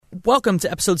Welcome to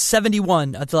episode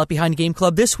 71 of the Left Behind Game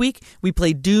Club. This week, we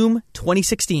play Doom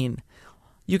 2016.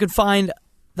 You can find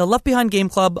the Left Behind Game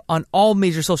Club on all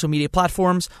major social media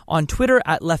platforms, on Twitter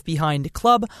at Left Behind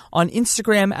Club, on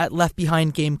Instagram at Left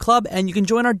Behind Game Club, and you can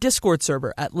join our Discord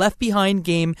server at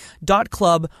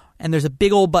leftbehindgame.club, and there's a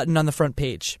big old button on the front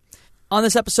page. On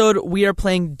this episode, we are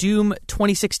playing Doom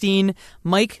 2016.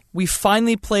 Mike, we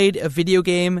finally played a video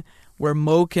game where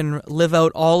Mo can live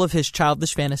out all of his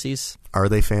childish fantasies. Are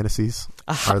they fantasies?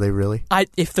 Are they really?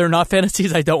 If they're not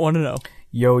fantasies, I don't want to know.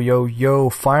 Yo,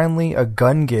 finally a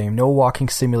gun game. No walking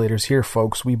simulators here,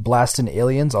 folks. We blasting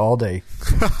aliens all day.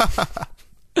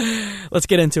 Let's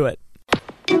get into it.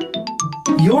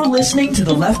 You're listening to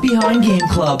the Left Behind Game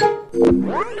Club.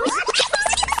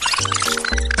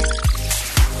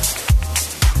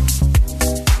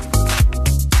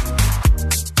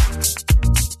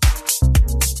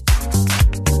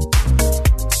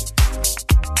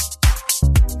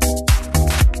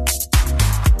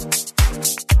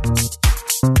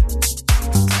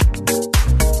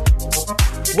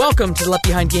 Welcome to the Left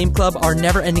Behind Game Club, our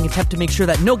never-ending attempt to make sure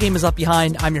that no game is left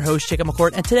behind. I'm your host, Jacob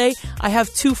McCourt, and today I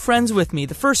have two friends with me.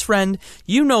 The first friend,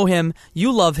 you know him,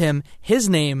 you love him. His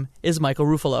name is Michael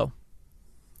Ruffalo.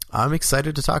 I'm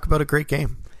excited to talk about a great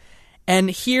game.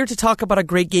 And here to talk about a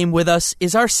great game with us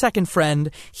is our second friend.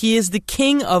 He is the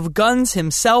king of guns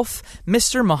himself,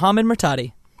 Mr. Mohammed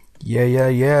Murtadi.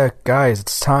 Yeah. Guys,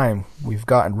 it's time. We've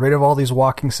gotten rid of all these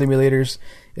walking simulators.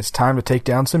 It's time to take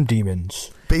down some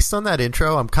demons. Based on that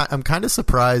intro, I'm kind of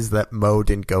surprised that Mo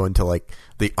didn't go into like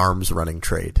the arms running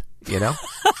trade, you know?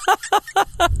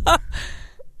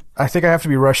 I think I have to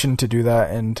be Russian to do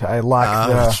that, and I lack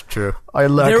that's true. I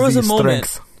lack There was the a moment.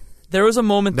 strength. There was a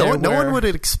moment there No where... one would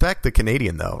expect the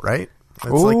Canadian though, right?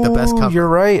 It's like the best cover. You're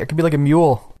right. It could be like a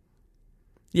mule.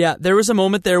 Yeah, there was a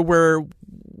moment there where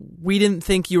we didn't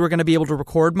think you were going to be able to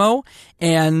record, Mo,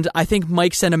 and I think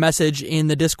Mike sent a message in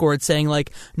the Discord saying,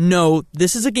 like, no,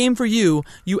 this is a game for you.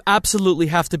 You absolutely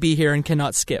have to be here and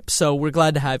cannot skip, so we're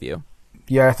glad to have you.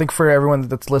 Yeah, I think for everyone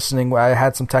that's listening, I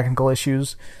had some technical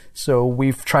issues, so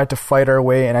we've tried to fight our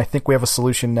way, and I think we have a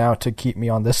solution now to keep me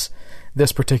on this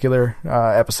particular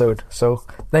episode. So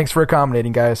thanks for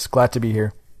accommodating, guys. Glad to be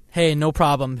here. Hey, no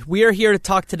problem. We are here to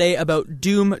talk today about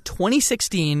Doom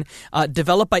 2016,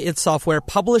 developed by id Software,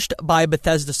 published by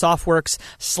Bethesda Softworks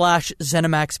 /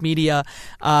 ZeniMax Media.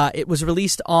 It was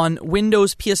released on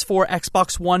Windows, PS4,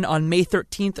 Xbox One on May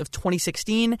 13th of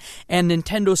 2016, and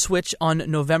Nintendo Switch on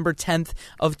November 10th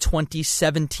of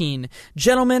 2017.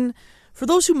 Gentlemen, for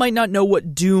those who might not know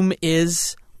what Doom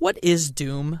is, what is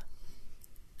Doom?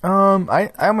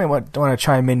 I might want to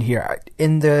chime in here.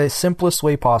 In the simplest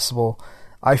way possible,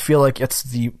 I feel like it's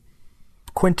the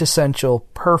quintessential,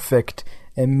 perfect,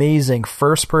 amazing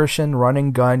first-person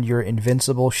running gun, you're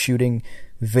invincible shooting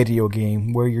video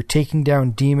game where you're taking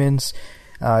down demons,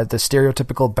 the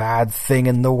stereotypical bad thing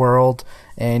in the world,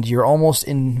 and you're almost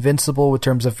invincible in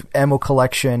terms of ammo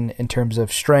collection, in terms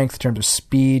of strength, in terms of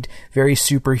speed, very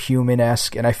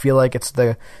superhuman-esque, and I feel like it's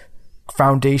the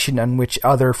foundation on which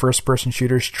other first-person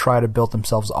shooters try to build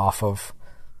themselves off of.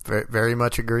 Very, very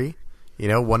much agree. You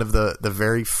know, one of the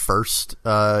very first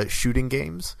shooting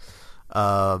games,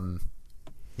 a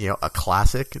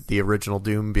classic, the original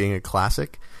Doom being a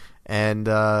classic, and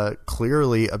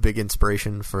clearly a big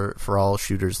inspiration for all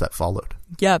shooters that followed.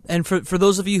 Yeah, and for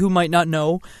those of you who might not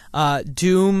know,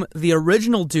 Doom, the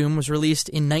original Doom, was released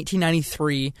in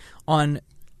 1993 on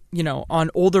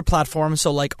older platforms,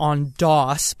 so like on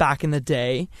DOS back in the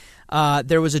day.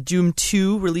 There was a Doom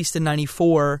 2 released in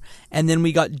 94, and then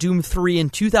we got Doom 3 in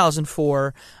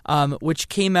 2004, which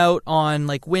came out on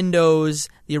like Windows,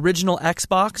 the original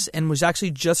Xbox, and was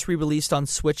actually just re-released on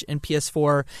Switch and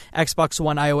PS4, Xbox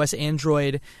One, iOS,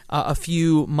 Android a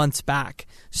few months back.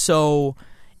 So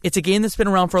it's a game that's been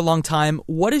around for a long time.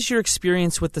 What is your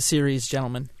experience with the series,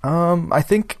 gentlemen? I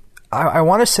think I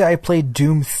want to say I played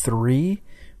Doom 3,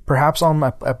 perhaps on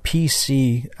a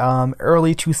PC,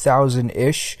 early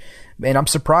 2000-ish. And I'm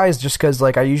surprised just because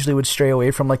like I usually would stray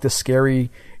away from like the scary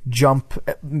jump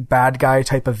bad guy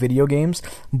type of video games.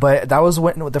 But that was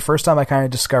the first time I kind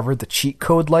of discovered the cheat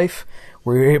code life,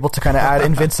 where you're able to kind of add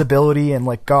invincibility and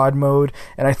like God mode.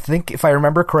 And I think if I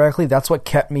remember correctly, that's what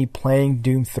kept me playing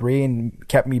Doom 3 and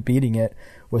kept me beating it,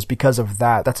 was because of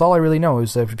that. That's all I really know. It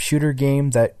was a shooter game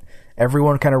that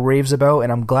everyone kind of raves about,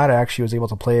 and I'm glad I actually was able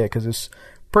to play it because it's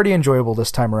pretty enjoyable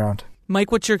this time around.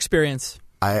 Mike, what's your experience?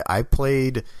 I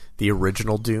played the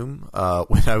original Doom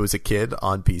when I was a kid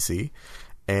on PC,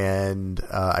 and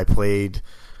I played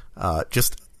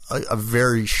just a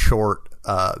very short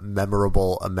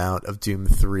memorable amount of Doom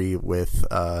 3 with,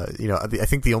 I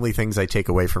think the only things I take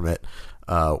away from it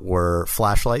were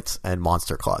flashlights and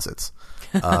monster closets.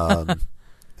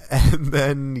 And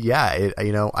then,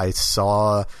 I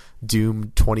saw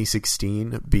Doom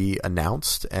 2016 be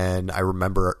announced, and I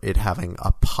remember it having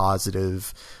a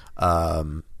positive,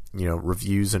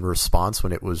 reviews and response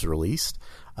when it was released.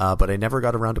 But I never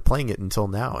got around to playing it until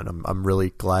now, and I'm really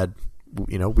glad,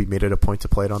 we made it a point to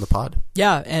play it on the pod.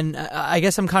 Yeah, and I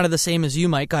guess I'm kind of the same as you,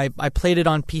 Mike. I played it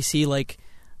on PC like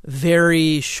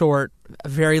very short, a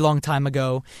very long time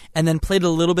ago, and then played a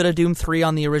little bit of Doom 3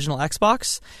 on the original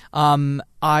Xbox.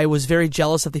 I was very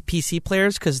jealous of the PC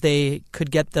players because they could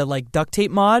get the like duct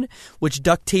tape mod, which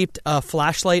duct taped a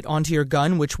flashlight onto your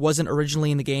gun, which wasn't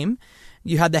originally in the game.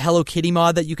 You had the Hello Kitty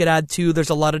mod that you could add too. There's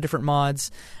a lot of different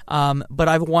mods. But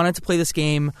I've wanted to play this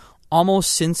game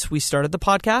almost since we started the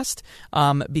podcast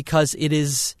because it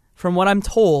is, from what I'm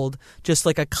told, just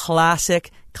like a classic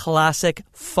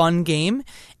fun game,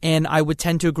 and I would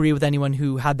tend to agree with anyone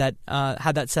who had that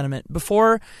sentiment.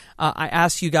 Before I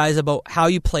asked you guys about how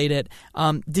you played it,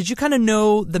 did you kind of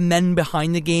know the men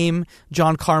behind the game,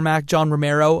 John Carmack, John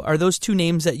Romero? Are those two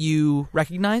names that you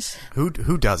recognize?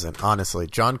 Who doesn't, honestly?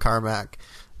 John Carmack,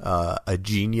 a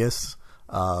genius,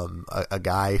 a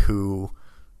guy who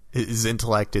his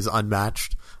intellect is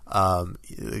unmatched, a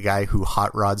guy who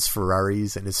hot rods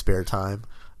Ferraris in his spare time.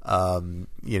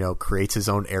 Creates his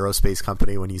own aerospace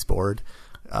company when he's bored.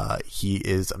 He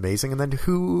is amazing. And then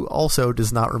who also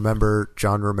does not remember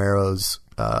John Romero's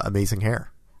amazing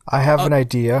hair? I have an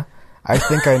idea. I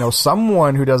think I know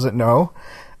someone who doesn't know.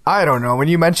 I don't know. When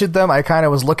you mentioned them, I kind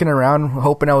of was looking around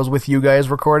hoping I was with you guys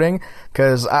recording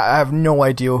because I have no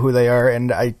idea who they are.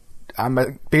 And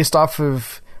I'm based off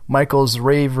of Michael's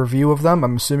rave review of them,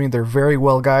 I'm assuming they're very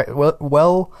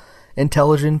well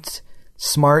intelligent,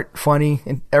 smart, funny,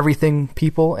 and everything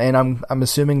people, and I'm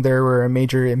assuming they were a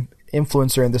major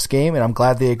influencer in this game, and I'm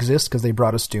glad they exist because they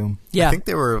brought us Doom. Yeah, I think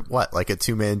they were like a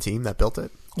 2-man team that built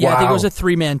it. Yeah, wow. I think it was a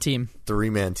 3-man team.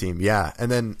 3-man team, yeah. And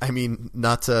then, I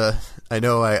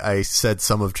know I said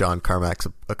some of John Carmack's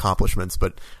accomplishments,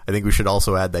 but I think we should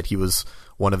also add that he was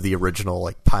one of the original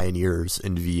pioneers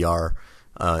in VR.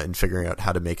 And figuring out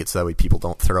how to make it so that way people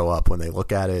don't throw up when they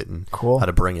look at it, and how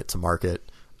to bring it to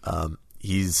market.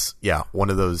 He's one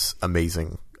of those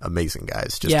amazing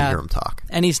guys just to hear him talk.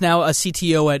 And he's now a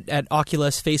CTO at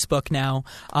Oculus Facebook now.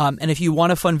 And if you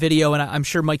want a fun video, and I'm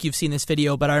sure, Mike, you've seen this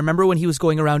video, but I remember when he was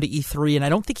going around to E3, and I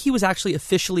don't think he was actually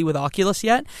officially with Oculus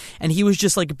yet, and he was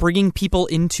just bringing people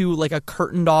into a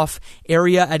curtained off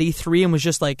area at E3 and was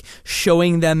just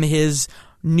showing them his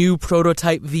new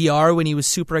prototype VR when he was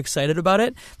super excited about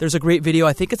it. There's a great video,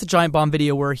 I think it's a Giant Bomb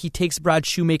video, where he takes Brad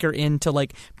Shoemaker in to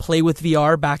play with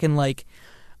VR back in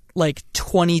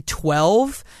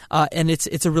 2012, and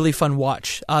it's a really fun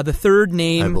watch. The third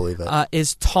name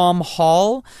is Tom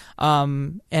Hall,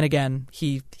 and again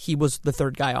he was the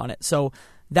third guy on it. So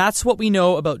that's what we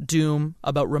know about Doom,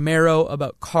 about Romero,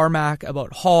 about Carmack,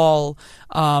 about Hall.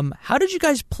 How did you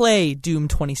guys play Doom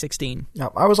 2016?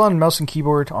 I was on mouse and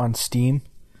keyboard on Steam.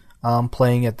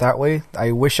 Playing it that way.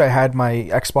 I wish I had my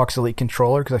Xbox Elite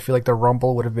controller because I feel like the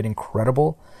rumble would have been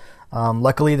incredible.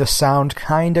 Luckily, the sound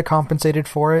kind of compensated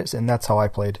for it, and that's how I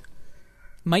played.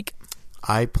 Mike?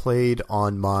 I played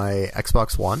on my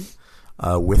Xbox One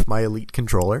with my Elite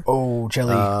controller. Oh,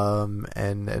 jelly!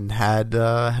 And had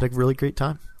a really great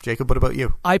time. Jacob, what about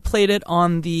you? I played it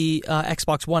on the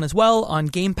Xbox One as well, on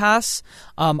Game Pass.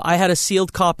 I had a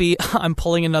sealed copy. I'm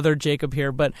pulling another Jacob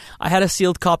here, but I had a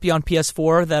sealed copy on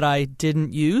PS4 that I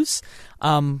didn't use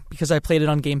because I played it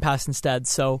on Game Pass instead.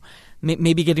 So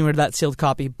maybe getting rid of that sealed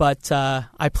copy. But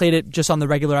I played it just on the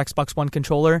regular Xbox One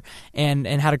controller and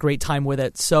had a great time with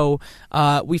it. So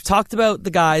we've talked about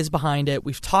the guys behind it.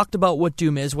 We've talked about what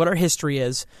Doom is, what our history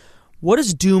is. What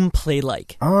does Doom play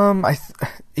like?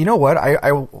 You know what?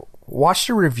 I watched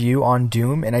a review on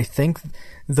Doom, and I think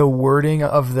the wording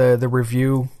of the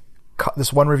review,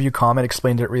 this one review comment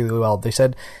explained it really well. They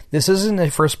said this isn't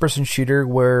a first-person shooter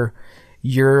where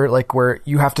where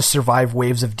you have to survive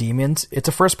waves of demons. It's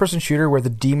a first-person shooter where the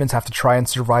demons have to try and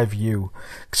survive you.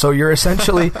 So you're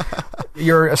essentially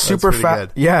you're a super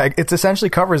fast. Yeah, it essentially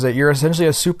covers it. You're essentially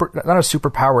not a super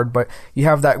powered, but you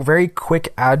have that very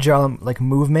quick, agile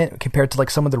movement compared to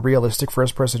some of the realistic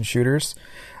first-person shooters.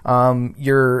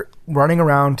 You're running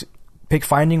around,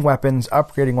 finding weapons,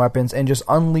 upgrading weapons, and just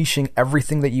unleashing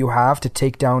everything that you have to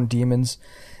take down demons.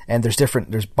 And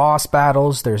there's boss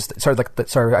battles. There's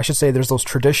those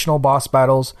traditional boss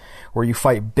battles where you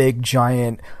fight big,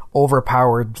 giant,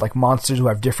 overpowered like monsters who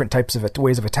have different types of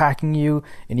ways of attacking you,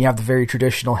 and you have the very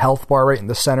traditional health bar right in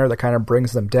the center that kind of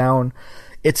brings them down.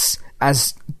 It's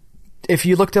as if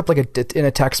you looked up like in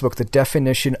a textbook the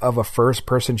definition of a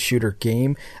first-person shooter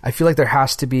game, I feel like there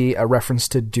has to be a reference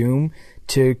to Doom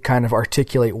to kind of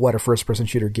articulate what a first-person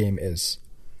shooter game is.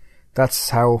 That's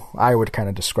how I would kind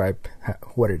of describe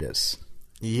what it is.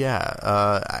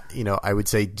 Yeah, I would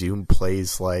say Doom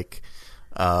plays like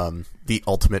the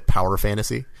ultimate power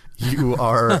fantasy. You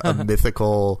are a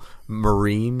mythical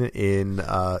marine in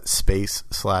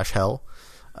space/hell.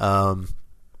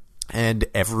 And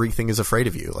everything is afraid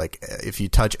of you. Like, if you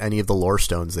touch any of the lore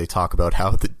stones, they talk about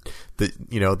how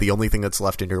the only thing that's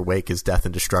left in your wake is death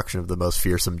and destruction of the most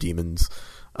fearsome demons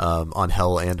on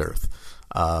hell and earth.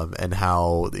 And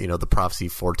how, the prophecy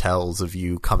foretells of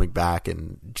you coming back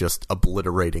and just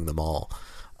obliterating them all.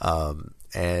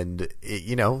 And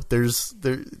there's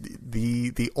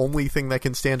the only thing that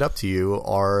can stand up to you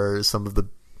are some of the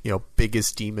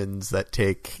biggest demons that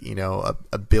take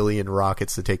a billion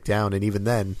rockets to take down, and even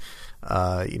then,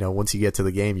 once you get to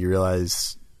the game, you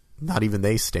realize not even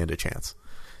they stand a chance.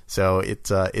 So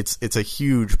it's a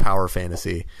huge power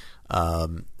fantasy,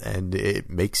 and it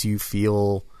makes you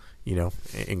feel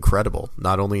incredible,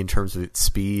 not only in terms of its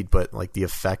speed, but like the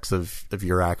effects of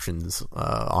your actions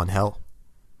on hell.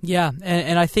 Yeah,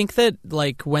 and I think that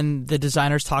like when the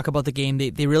designers talk about the game,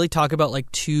 they really talk about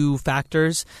like two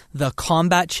factors: the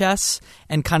combat chess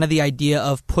and kind of the idea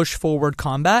of push forward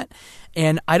combat.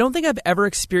 And I don't think I've ever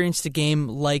experienced a game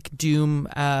like Doom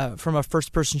from a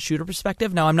first-person shooter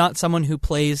perspective. Now, I'm not someone who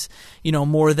plays,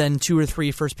 more than 2 or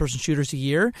 3 first-person shooters a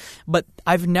year, but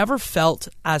I've never felt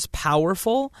as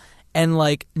powerful and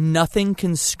like nothing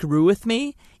can screw with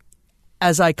me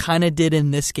as I kind of did in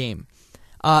this game.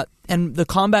 And the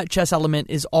combat chess element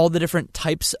is all the different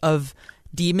types of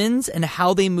demons and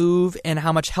how they move and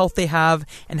how much health they have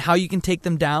and how you can take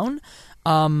them down.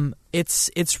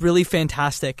 It's really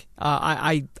fantastic.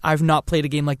 I've not played a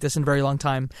game like this in a very long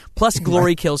time. Plus,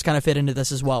 glory kills kind of fit into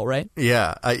this as well, right?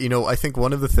 Yeah, I think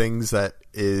one of the things that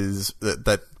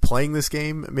playing this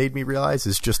game made me realize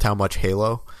is just how much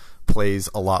Halo plays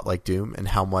a lot like Doom, and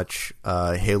how much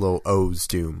Halo owes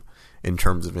Doom in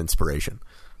terms of inspiration.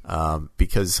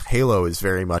 Because Halo is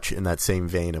very much in that same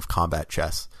vein of combat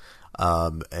chess,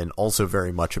 and also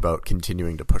very much about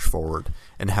continuing to push forward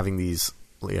and having these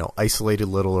isolated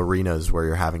little arenas where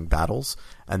you're having battles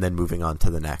and then moving on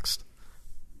to the next.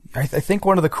 I think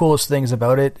one of the coolest things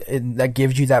about it that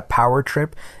gives you that power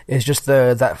trip is just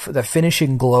the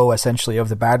finishing glow, essentially, of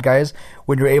the bad guys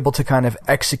when you're able to kind of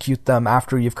execute them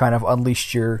after you've kind of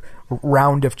unleashed your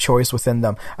round of choice within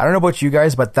them. I don't know about you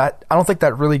guys, but I don't think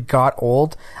that really got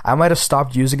old. I might have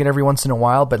stopped using it every once in a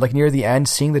while, but like near the end,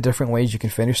 seeing the different ways you can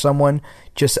finish someone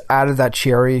just added that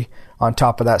cherry on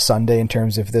top of that sundae in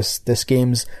terms of this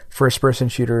game's first-person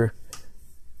shooter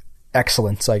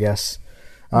excellence, I guess.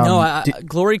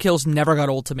 Glory kills never got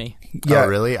old to me. Yeah. Oh,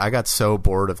 really? I got so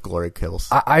bored of glory kills.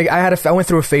 I went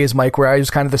through a phase, Mike, where I was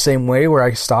kind of the same way, where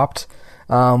I stopped.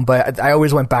 But I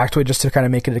always went back to it just to kind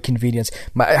of make it a convenience.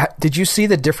 Did you see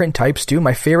the different types too?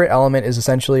 My favorite element is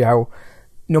essentially how,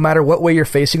 no matter what way you're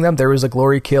facing them, there is a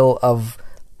glory kill of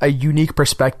a unique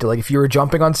perspective. Like if you were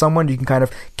jumping on someone, you can kind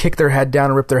of kick their head down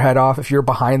and rip their head off. If you're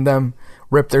behind them,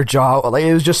 rip their jaw. Like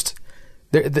it was just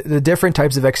the different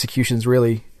types of executions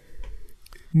really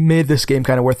made this game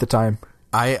kind of worth the time.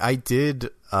 I did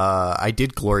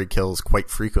glory kills quite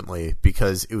frequently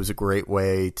because it was a great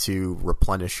way to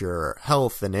replenish your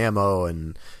health and ammo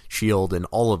and shield and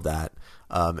all of that,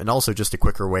 and also just a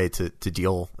quicker way to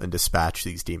deal and dispatch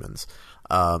these demons.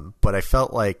 But I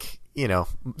felt like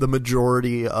the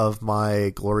majority of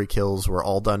my glory kills were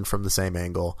all done from the same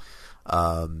angle,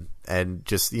 and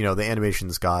just the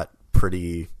animations got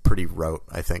pretty rote.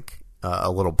 I think a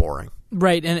little boring.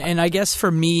 Right, and I guess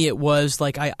for me it was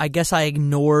like I guess I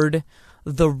ignored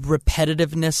the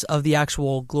repetitiveness of the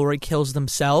actual glory kills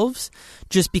themselves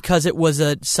just because it was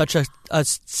such a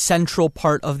central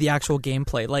part of the actual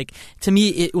gameplay. Like, to me,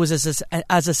 it was as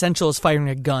essential as firing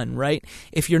a gun, right?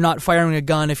 If you're not firing a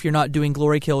gun, if you're not doing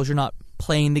glory kills, you're not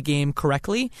playing the game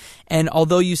correctly. And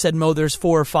although you said, Mo, there's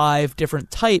 4 or 5 different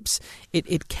types,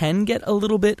 it can get a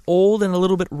little bit old and a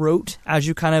little bit rote as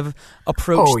you kind of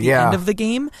approach the end of the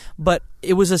game. But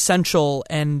it was essential,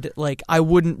 and like I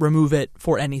wouldn't remove it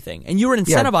for anything. And you were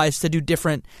incentivized to do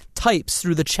different types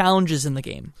through the challenges in the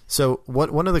game. So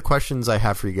one of the questions I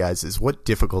have for you guys is, what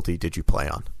difficulty did you play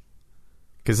on?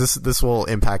 Because this will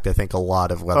impact, I think, a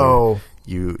lot of whether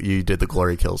you did the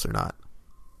glory kills or not.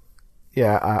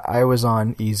 Yeah, I was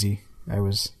on easy. I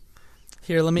was.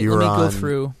 Here, let me You were go on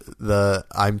through. the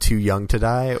I'm Too Young to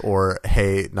Die or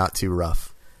Hey, Not Too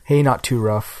Rough. Hey, not too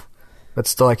rough. But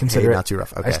still, I consider Hey, it. Not Too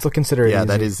Rough. Okay. I still consider it Yeah, easy.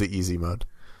 that is the easy mode.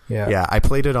 Yeah. Yeah, I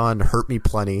played it on Hurt Me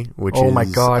Plenty, which Oh is my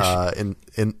gosh.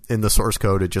 in the source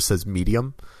code it just says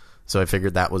medium. So I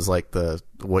figured that was like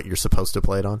what you're supposed to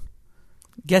play it on.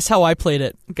 Guess how I played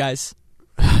it, guys.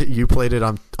 You played it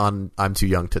on I'm Too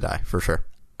Young to Die, for sure.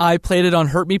 I played it on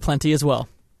Hurt Me Plenty as well.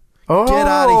 Oh, Get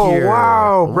outta here.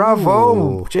 Wow,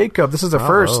 bravo. Ooh. Jacob, this is the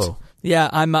first. Bravo. Yeah,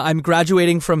 I'm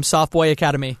graduating from Softboy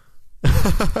Academy.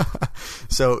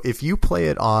 So if you play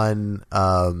it on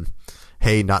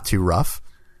Hey, Not Too Rough,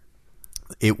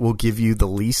 it will give you the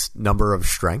least number of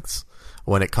strengths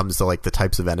when it comes to like the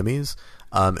types of enemies,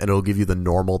 and it'll give you the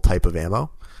normal type of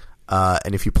ammo.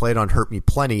 And if you play it on Hurt Me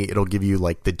Plenty, it'll give you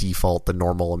like the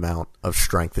normal amount of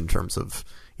strength in terms of,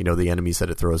 you know, the enemies that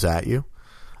it throws at you.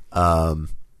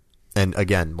 And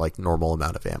again, like normal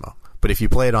amount of ammo. But if you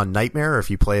play it on Nightmare or if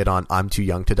you play it on I'm Too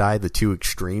Young to Die, the two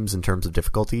extremes in terms of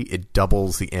difficulty, it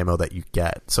doubles the ammo that you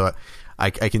get. So I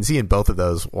can see in both of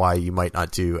those why you might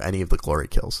not do any of the glory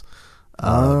kills.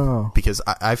 Because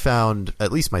I found,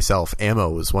 at least myself, ammo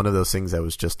was one of those things that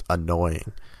was just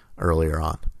annoying earlier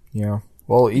on. Yeah.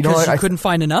 Well, you know Because what? you couldn't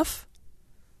find enough?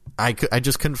 I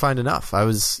just couldn't find enough. I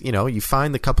was, you know, you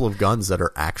find the couple of guns that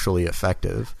are actually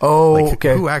effective. Oh, like,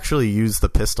 okay. Who actually used the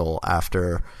pistol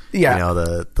after, Yeah. you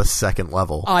know, the second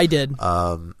level? I did.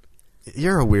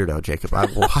 You're a weirdo, Jacob.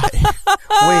 Why?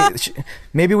 Wait,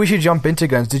 maybe we should jump into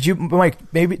guns. Did you, Mike?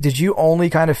 Maybe did you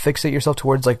only kind of fixate yourself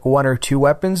towards like one or two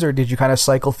weapons, or did you kind of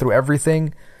cycle through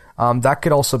everything? That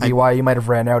could also be why you might have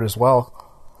ran out as well.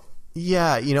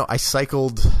 Yeah, you know, I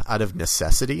cycled out of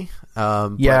necessity.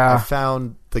 But Yeah. I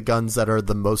found the guns that are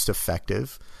the most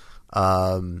effective.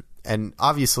 And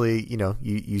obviously, you know,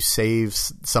 you save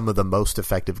some of the most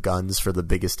effective guns for the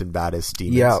biggest and baddest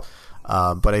demons. Yeah.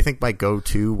 But I think my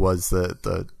go-to was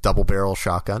the double barrel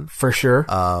shotgun. For sure.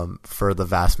 For the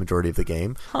vast majority of the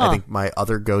game. I think my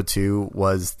other go-to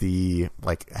was the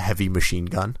like heavy machine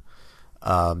gun.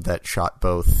 That shot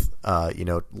both, you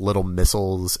know, little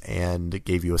missiles and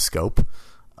gave you a scope.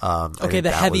 Okay,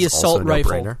 the heavy assault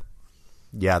rifle.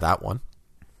 Yeah, that one.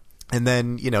 And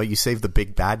then, you know, you save the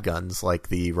big bad guns like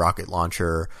the rocket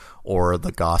launcher or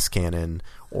the Gauss cannon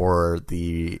or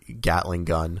the Gatling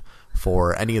gun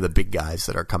for any of the big guys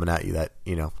that are coming at you that,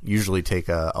 you know, usually take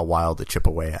a while to chip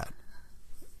away at.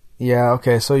 Yeah.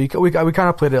 Okay. So we kind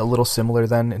of played it a little similar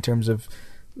then in terms of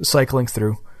cycling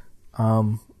through.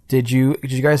 Did you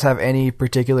guys have any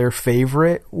particular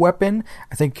favorite weapon?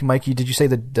 I think, Mikey, did you say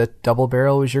the double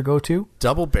barrel was your go-to?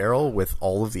 Double barrel with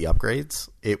all of the upgrades,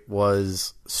 it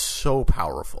was so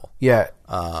powerful. Yeah.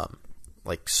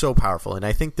 Like so powerful. And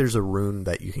I think there's a rune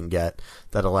that you can get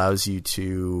that allows you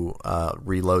to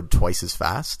reload twice as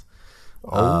fast.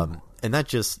 And that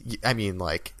just, I mean,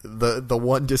 like the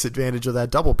one disadvantage of that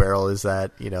double barrel is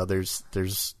that, you know, there's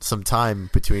some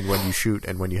time between when you shoot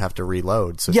and when you have to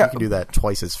reload. So if you can do that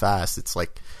twice as fast, it's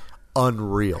like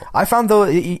unreal. I found though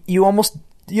you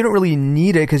don't really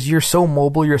need it because you're so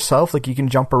mobile yourself. Like you can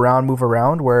jump around, move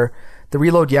around. Where the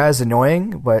reload, is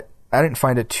annoying, but I didn't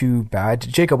find it too bad.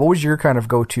 Jacob, what was your kind of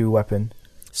go-to weapon?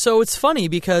 So it's funny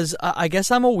because I guess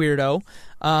I'm a weirdo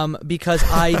because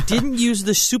I didn't use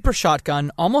the super shotgun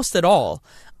almost at all.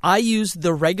 I used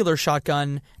the regular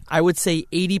shotgun, I would say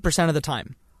 80% of the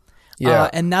time. Yeah.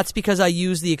 And that's because I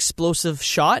used the explosive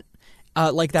shot,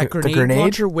 like that The grenade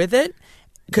launcher with it.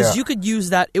 Because you could use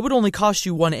that, it would only cost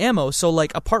you one ammo. So,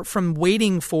 like, apart from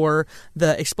waiting for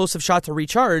the explosive shot to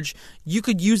recharge, you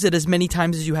could use it as many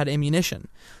times as you had ammunition.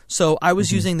 So, I was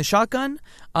using the shotgun,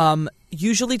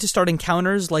 usually to start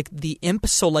encounters like the imp.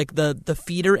 So, like, the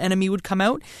feeder enemy would come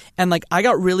out. And, like, I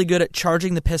got really good at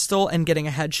charging the pistol and getting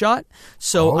a headshot.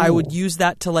 So, I would use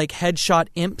that to, like, headshot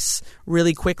imps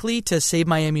really quickly to save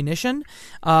my ammunition.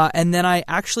 And then I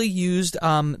actually used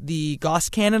the Gauss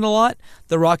cannon a lot,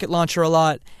 the rocket launcher a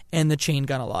lot, and the chain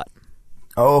gun a lot.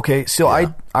 Oh, okay. So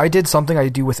I did something I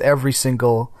do with every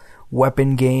single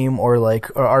weapon game or like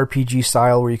RPG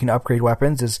style where you can upgrade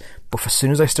weapons is as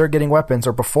soon as I start getting weapons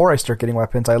or before I start getting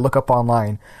weapons, I look up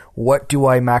online. What do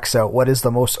I max out? What is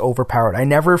the most overpowered? I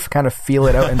never kind of feel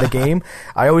it out in the game.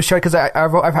 I always try because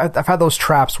I've had those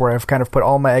traps where I've kind of put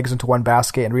all my eggs into one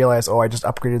basket and realized, I just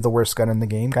upgraded the worst gun in the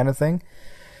game kind of thing.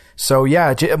 So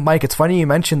yeah, Mike, it's funny you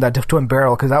mentioned that twin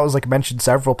barrel because that was like mentioned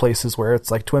several places where it's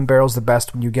like twin barrel's the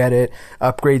best when you get it.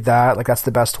 Upgrade that, like that's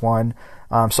the best one.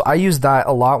 So I used that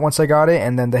a lot once I got it,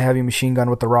 and then the heavy machine gun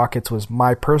with the rockets was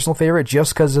my personal favorite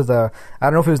just because of I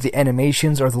don't know if it was the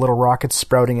animations or the little rockets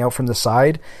sprouting out from the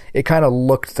side. It kind of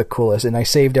looked the coolest, and I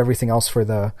saved everything else for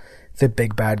the the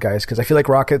big bad guys, because I feel like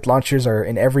rocket launchers are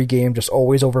in every game just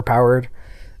always overpowered,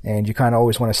 and you kind of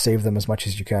always want to save them as much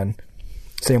as you can.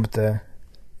 Same with the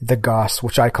Gauss,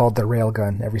 which I called the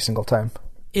railgun every single time.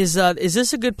 Is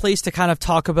this a good place to kind of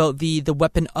talk about the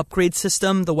weapon upgrade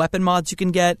system, the weapon mods you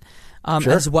can get,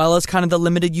 Sure. as well as kind of the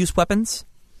limited use weapons?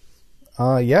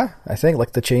 Yeah, I think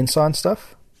like the chainsaw and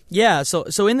stuff. Yeah,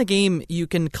 so in the game you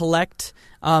can collect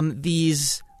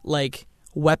these like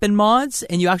weapon mods,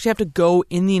 and you actually have to go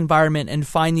in the environment and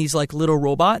find these like little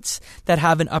robots that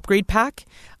have an upgrade pack.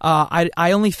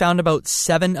 I only found about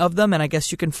 7 of them, and I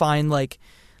guess you can find like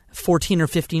 14 or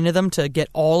 15 of them to get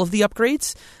all of the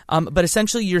upgrades. But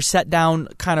essentially you're set down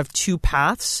kind of 2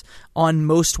 paths on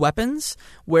most weapons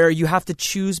where you have to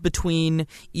choose between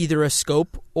either a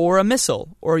scope or a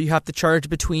missile, or you have to charge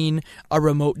between a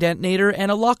remote detonator and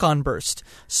a lock-on burst.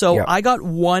 So Yep. I got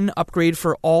 1 upgrade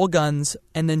for all guns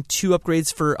and then 2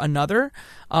 upgrades for another.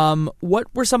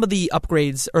 What were some of the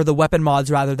upgrades, or the weapon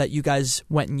mods rather, that you guys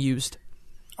went and used?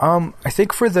 I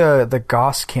think for the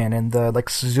Gauss cannon, the like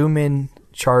zoom in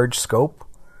charge scope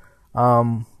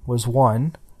was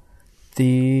one.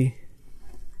 The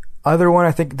other one,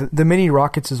 I think the mini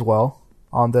rockets as well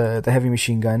on the heavy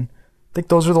machine gun. I think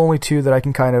those are the only 2 that I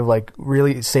can kind of like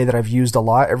really say that I've used a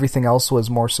lot. Everything else was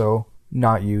more so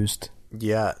not used.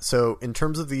 Yeah, so in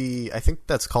terms of I think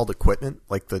that's called equipment,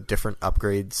 like the different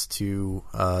upgrades to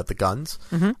the guns.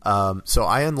 So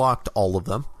I unlocked all of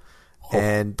them,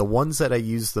 and the ones that I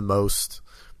used the most,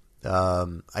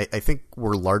 I think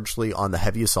were largely on the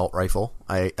heavy assault rifle.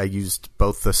 I used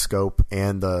both the scope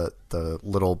and the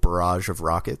little barrage of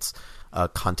rockets,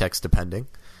 context depending.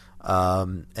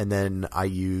 And then I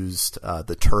used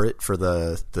the turret for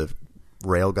the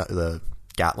rail gun, the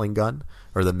Gatling gun,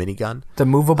 or the minigun. The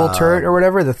movable turret or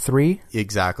whatever, the 3.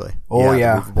 Exactly. Oh the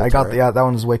yeah, movable I got turret. that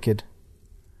one's wicked.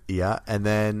 Yeah, and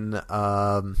then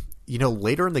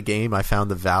later in the game, I found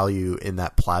the value in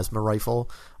that plasma rifle,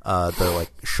 the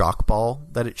like shock ball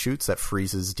that it shoots that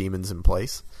freezes demons in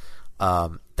place.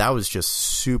 That was just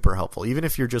super helpful. Even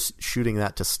if you're just shooting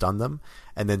that to stun them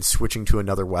and then switching to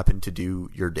another weapon to do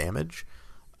your damage,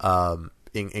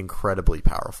 incredibly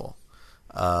powerful.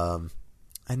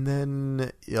 And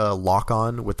then lock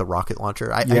on with the rocket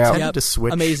launcher. I tended to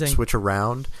switch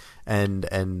around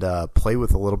and play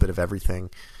with a little bit of everything.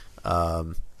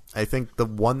 I think the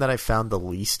one that I found the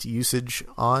least usage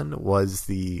on was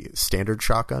the standard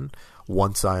shotgun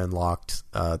once I unlocked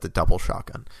the double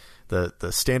shotgun.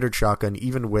 The standard shotgun,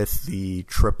 even with the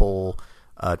triple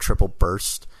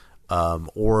burst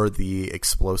or the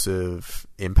explosive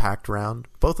impact round,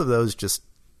 both of those just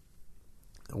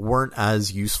weren't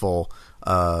as useful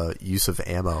use of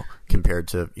ammo compared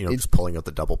to just pulling out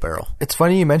the double barrel. It's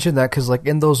funny you mentioned that, because like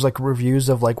in those like reviews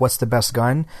of like what's the best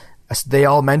gun, they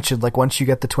all mentioned like once you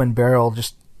get the twin barrel,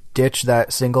 just ditch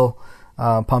that single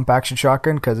pump action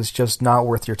shotgun, because it's just not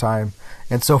worth your time.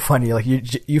 And it's so funny, like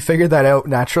you figured that out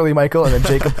naturally, Michael, and then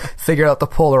Jacob figured out the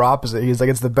polar opposite. He's like,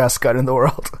 it's the best gun in the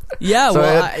world. Yeah, So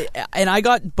well, I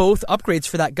got both upgrades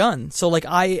for that gun. So like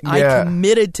I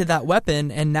committed to that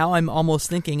weapon, and now I'm almost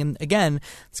thinking, and again,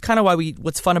 it's kind of why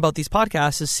what's fun about these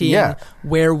podcasts is seeing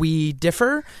where we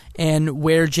differ and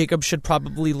where Jacob should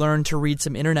probably learn to read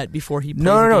some internet before he plays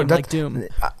a game like Doom.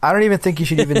 I don't even think you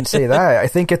should even say that. I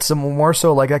think it's more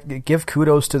so like give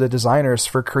kudos to the designers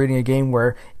for creating a game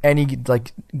where any like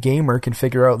gamer can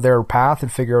figure out their path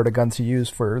and figure out a gun to use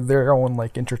for their own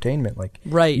like entertainment. Like,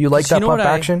 right, you like that pump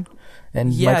action, and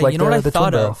Mike liked the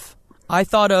twin barrel. I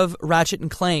thought of Ratchet and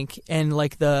Clank and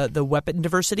like the weapon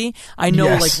diversity. I know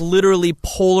like literally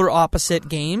polar opposite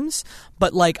games,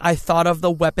 but like I thought of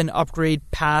the weapon upgrade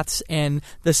paths and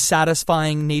the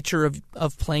satisfying nature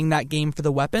of playing that game for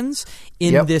the weapons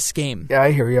in this game. Yeah,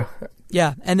 I hear you.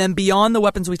 Yeah, and then beyond the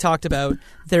weapons we talked about,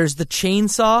 there's the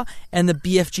chainsaw and the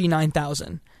BFG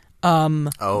 9000.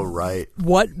 Oh, right.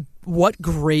 What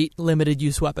great limited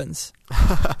use weapons.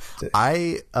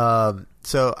 I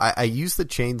used the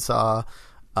chainsaw,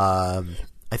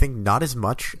 I think not as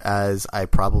much as I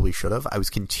probably should have. I was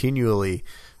continually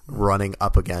running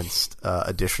up against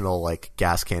additional like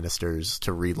gas canisters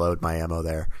to reload my ammo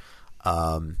there.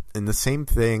 And the same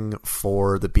thing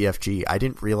for the BFG. I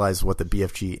didn't realize what the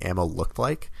BFG ammo looked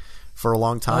like for a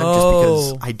long time, just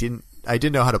because I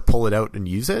didn't know how to pull it out and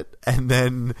use it. And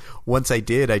then once I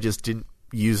did, I just didn't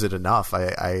use it enough.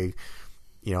 I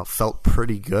felt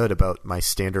pretty good about my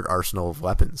standard arsenal of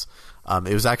weapons.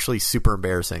 It was actually super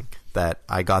embarrassing that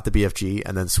I got the BFG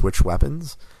and then switched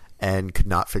weapons and could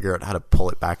not figure out how to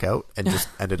pull it back out, and just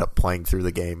ended up playing through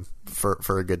the game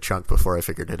for a good chunk before I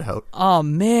figured it out. Oh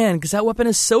man, because that weapon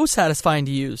is so satisfying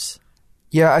to use.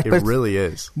 Yeah, it really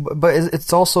is. But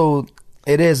it's also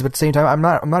It is, but at the same time,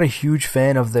 I'm not a huge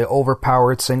fan of the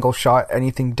overpowered single shot,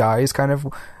 anything dies kind of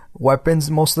weapons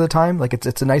most of the time. Like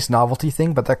it's a nice novelty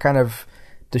thing, but that kind of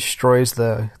destroys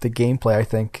the gameplay, I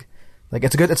think. Like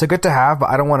it's a good to have, but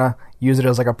I don't want to use it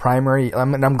as like a primary.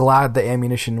 And I'm glad the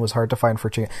ammunition was hard to find for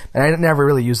chain. And I never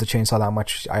really used the chainsaw that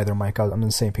much either, Mike. I'm on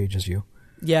the same page as you.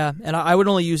 Yeah, and I would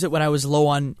only use it when I was low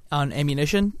on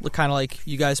ammunition, kind of like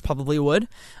you guys probably would.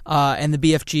 And the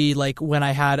BFG, like when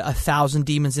I had 1,000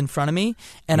 demons in front of me,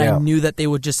 and I knew that they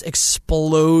would just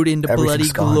explode into bloody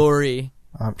glory.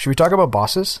 Should we talk about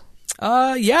bosses?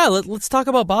 Yeah, let's talk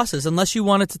about bosses. Unless you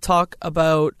wanted to talk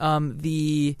about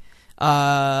the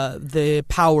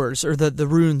powers or the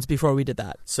runes before we did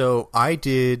that. So I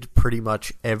did pretty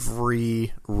much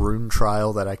every rune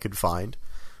trial that I could find.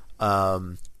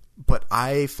 But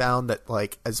I found that,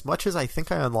 like, as much as I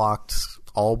think I unlocked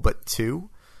all but 2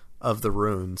 of the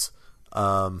runes,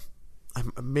 I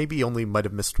maybe only might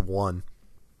have missed 1.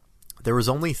 There was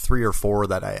only 3 or 4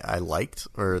 that I liked,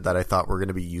 or that I thought were going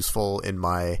to be useful in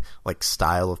my, like,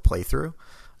 style of playthrough.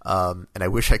 And I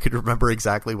wish I could remember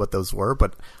exactly what those were,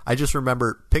 but I just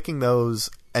remember picking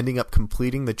those, ending up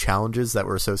completing the challenges that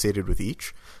were associated with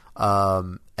each,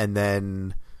 and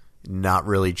then not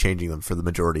really changing them for the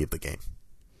majority of the game.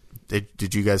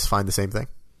 Did you guys find the same thing?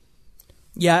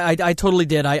 Yeah, I totally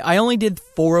did. I only did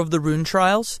 4 of the rune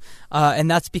trials,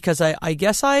 and that's because I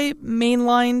guess I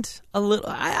mainlined a little.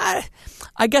 I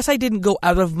guess I didn't go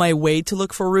out of my way to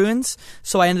look for runes,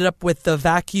 so I ended up with the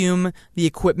vacuum, the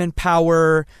equipment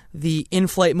power, the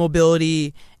in-flight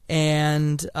mobility,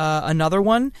 and another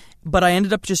one. But I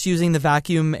ended up just using the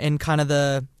vacuum and kind of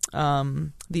the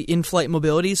in-flight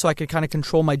mobility, so I could kind of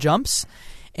control my jumps.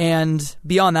 And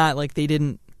beyond that, like they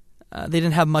didn't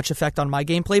have much effect on my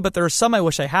gameplay, but there are some I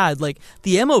wish I had. Like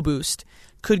the ammo boost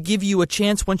could give you a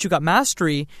chance once you got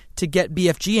mastery to get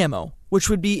BFG ammo, which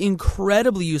would be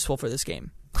incredibly useful for this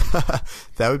game.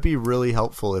 That would be really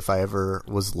helpful if I ever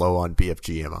was low on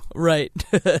BFG ammo. Right.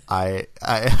 I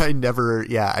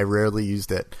rarely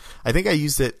used it. I think I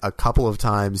used it a couple of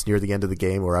times near the end of the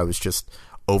game where I was just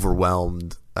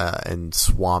overwhelmed and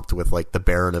swamped with like the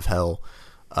Baron of Hell,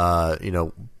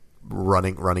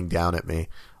 running down at me.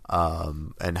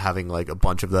 And having like a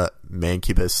bunch of the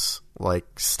Mancubus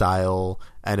like style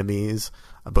enemies,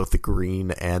 both the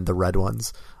green and the red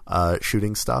ones,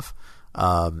 shooting stuff.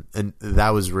 And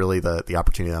that was really the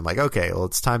opportunity. I'm like, okay, well,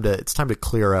 it's time to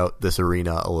clear out this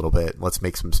arena a little bit. Let's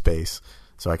make some space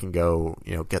so I can go,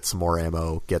 get some more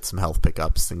ammo, get some health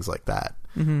pickups, things like that.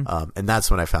 Mm-hmm. And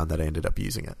that's when I found that I ended up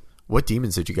using it. What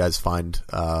demons did you guys find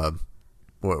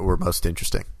were most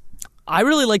interesting? I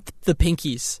really liked the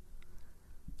pinkies.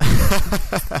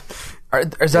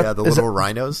 The little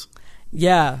rhinos.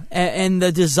 Yeah, and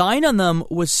the design on them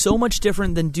was so much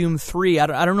different than Doom 3.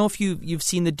 I don't know if you've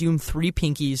seen the Doom 3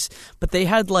 pinkies, but they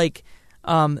had like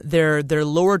their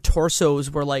lower torsos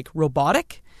were like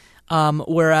robotic,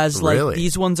 whereas like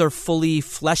these ones are fully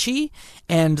fleshy,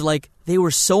 and like they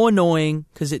were so annoying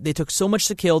because they took so much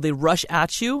to kill. They rush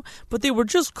at you, but they were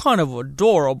just kind of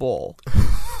adorable.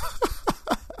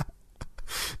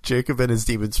 Jacob and his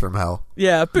demons from hell.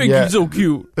 Yeah, Pinky's so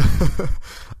cute.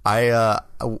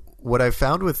 What I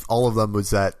found with all of them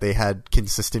was that they had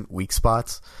consistent weak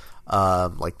spots.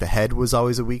 Like the head was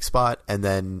always a weak spot, and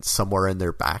then somewhere in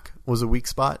their back was a weak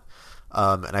spot.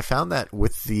 And I found that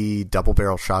with the double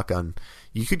barrel shotgun,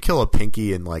 you could kill a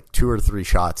Pinky in like 2 or 3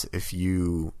 shots if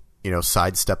you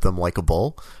sidestep them like a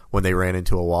bull when they ran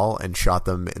into a wall and shot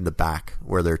them in the back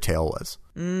where their tail was.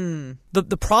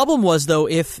 The problem was, though,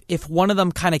 if one of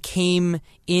them kind of came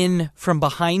in from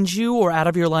behind you or out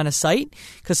of your line of sight,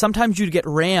 because sometimes you'd get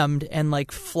rammed and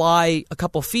like fly a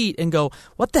couple feet and go,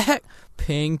 what the heck,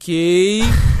 Pinky?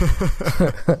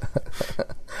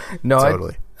 No,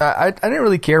 totally. I didn't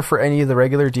really care for any of the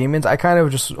regular demons. I kind of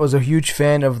just was a huge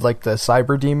fan of like the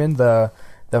Cyber Demon, the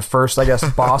first, I guess,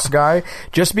 boss guy,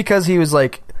 just because he was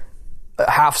like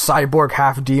half cyborg,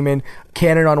 half demon,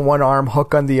 cannon on one arm,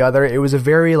 hook on the other. It was a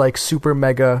very like super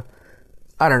mega.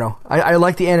 I don't know. I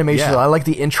like the animation. Yeah. I like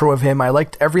the intro of him. I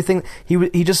liked everything.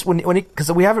 He just when he,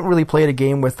 because we haven't really played a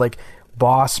game with like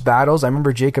boss battles. I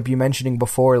remember Jacob you mentioning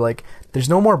before, like there's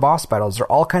no more boss battles.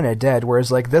 They're all kind of dead.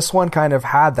 Whereas like this one kind of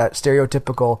had that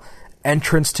stereotypical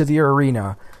entrance to the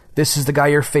arena. This is the guy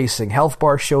you're facing. Health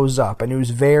bar shows up, and it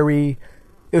was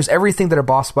everything that a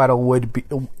boss battle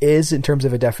is in terms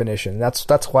of a definition. That's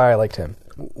why I liked him.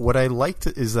 What I liked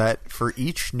is that for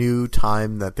each new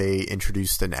time that they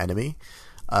introduced an enemy,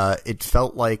 it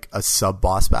felt like a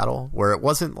sub-boss battle where it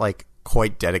wasn't like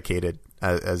quite dedicated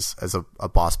as a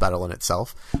boss battle in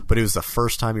itself, but it was the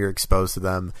first time you're exposed to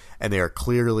them, and they are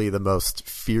clearly the most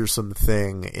fearsome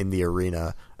thing in the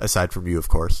arena, aside from you, of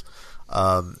course.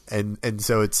 And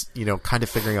so it's, kind of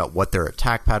figuring out what their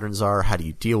attack patterns are, how do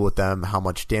you deal with them, how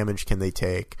much damage can they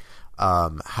take,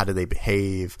 how do they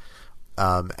behave,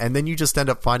 and then you just end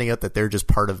up finding out that they're just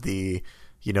part of the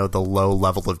low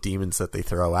level of demons that they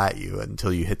throw at you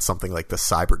until you hit something like the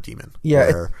Cyber Demon.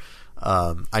 Yeah. Where,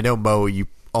 I know, Mo, you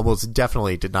almost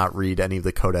definitely did not read any of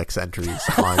the codex entries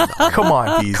on Come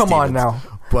on, these come demons. on now.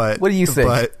 But what do you think?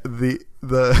 But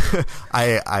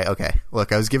okay.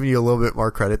 Look, I was giving you a little bit more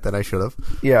credit than I should have.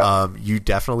 Yeah. You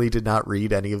definitely did not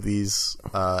read any of these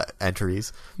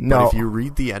entries. No. But if you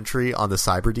read the entry on the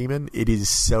Cyber Demon, it is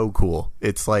so cool.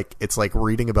 It's like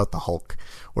reading about the Hulk,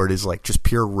 where it is like just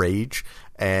pure rage,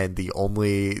 and the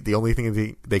only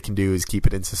thing they can do is keep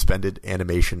it in suspended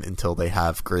animation until they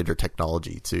have greater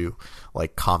technology to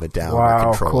like calm it down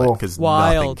or control it, because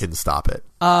nothing can stop it.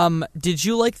 Did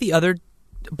you like the other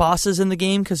bosses in the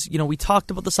game? Because we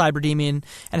talked about the Cyber Demon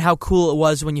and how cool it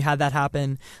was when you had that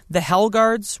happen. The Hell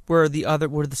Guards were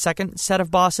the second set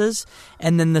of bosses,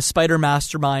 and then the Spider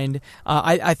Mastermind.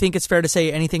 I think it's fair to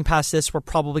say anything past this, we're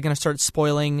probably going to start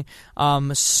spoiling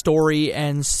story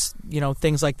and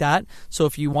things like that. So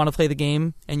if you want to play the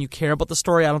game and you care about the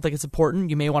story, I don't think it's important.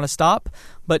 You may want to stop,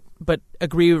 but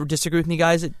agree or disagree with me,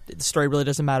 guys. The story really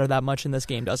doesn't matter that much in this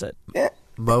game, does it? Yeah.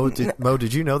 Mo,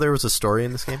 did you know there was a story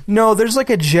in this game? No, there's like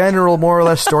a general, more or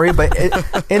less story, but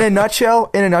in a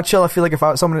nutshell, I feel like if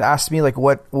someone asked me like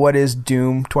what is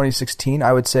Doom 2016,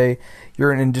 I would say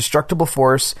you're an indestructible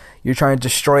force. You're trying to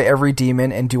destroy every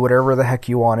demon and do whatever the heck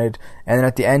you wanted, and then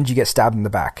at the end you get stabbed in the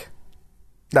back.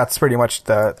 That's pretty much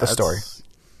the story.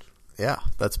 Yeah,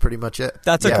 that's pretty much it.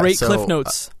 That's a great Cliff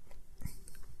Notes.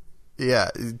 Yeah,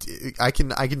 I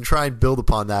can try and build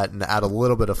upon that and add a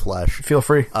little bit of flesh. Feel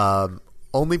free.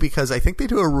 Only because I think they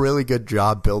do a really good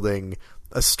job building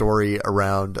a story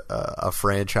around a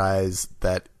franchise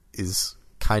that is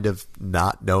kind of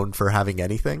not known for having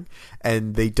anything,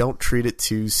 and they don't treat it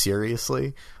too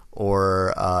seriously,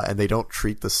 and they don't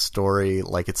treat the story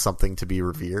like it's something to be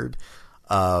revered.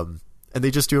 And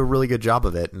they just do a really good job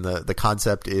of it. And the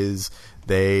concept is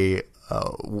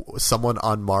someone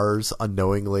on Mars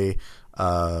unknowingly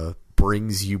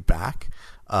brings you back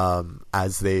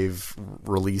as they've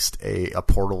released a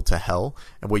portal to hell.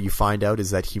 And what you find out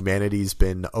is that humanity's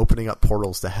been opening up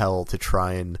portals to hell to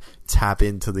try and tap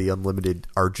into the unlimited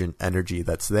Argent energy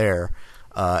that's there.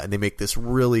 And they make this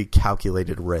really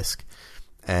calculated risk.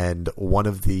 And one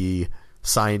of the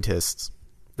scientists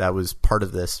that was part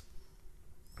of this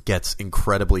gets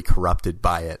incredibly corrupted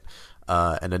by it.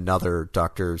 And another,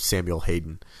 Dr. Samuel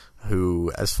Hayden,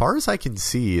 who, as far as I can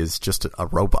see, is just a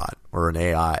robot or an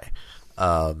AI,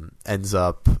 ends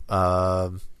up,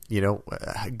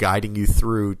 guiding you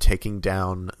through taking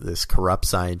down this corrupt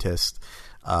scientist,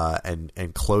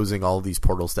 and closing all these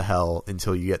portals to hell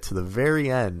until you get to the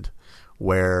very end,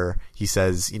 where he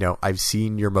says, I've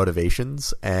seen your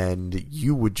motivations, and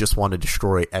you would just want to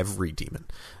destroy every demon,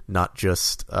 not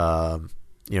just the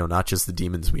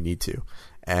demons we need to.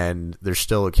 And there's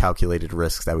still a calculated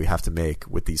risk that we have to make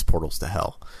with these portals to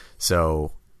hell.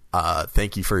 So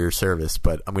thank you for your service,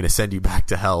 but I'm going to send you back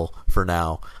to hell for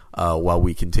now while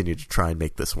we continue to try and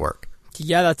make this work.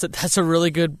 Yeah, that's a really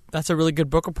good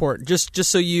book report. Just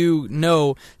so you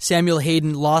know, Samuel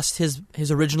Hayden lost his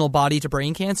original body to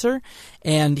brain cancer,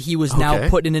 and he was now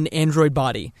put in an android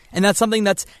body. And that's something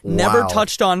that's never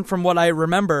touched on from what I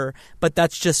remember, but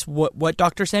that's just what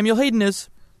Dr. Samuel Hayden is.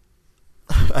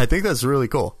 I think that's really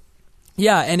cool.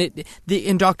 Yeah, and the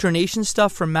indoctrination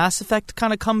stuff from Mass Effect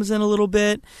kind of comes in a little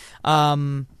bit.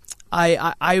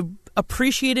 I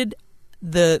appreciated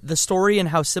the story and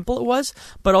how simple it was,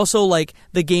 but also like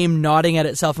the game nodding at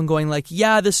itself and going like,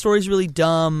 yeah, this story's really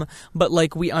dumb, but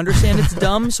like we understand it's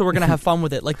dumb, so we're gonna have fun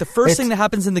with it. Like the first thing that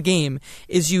happens in the game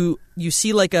is you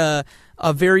see like a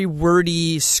very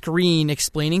wordy screen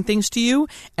explaining things to you,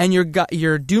 and your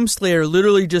Doomslayer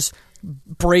literally just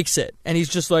breaks it, and he's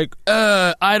just like,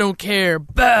 I don't care,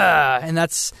 bah! And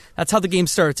that's how the game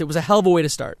starts. It was a hell of a way to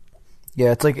start.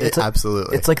 Yeah, it's like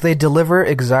absolutely. It's like they deliver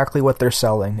exactly what they're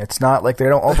selling. It's not like they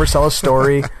don't oversell a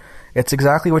story. It's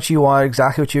exactly what you want,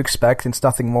 exactly what you expect. It's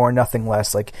nothing more, nothing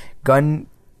less. Like a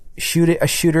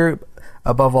shooter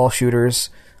above all shooters.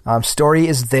 Story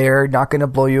is there, not going to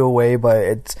blow you away,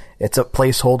 but it's a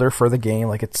placeholder for the game.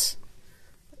 Like it's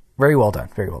very well done,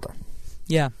 very well done.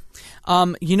 Yeah.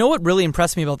 You know what really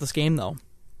impressed me about this game though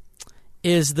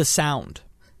is the sound.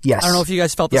 Yes. I don't know if you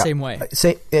guys felt the same way.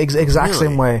 Exact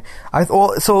same way.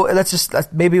 So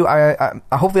maybe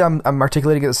hopefully I'm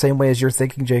articulating it the same way as you're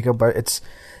thinking, Jacob. But it's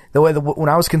the way when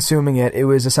I was consuming it, it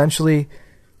was essentially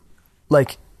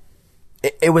like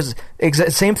it was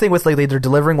same thing with like they're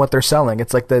delivering what they're selling.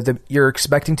 It's like you're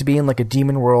expecting to be in like a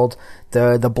demon world.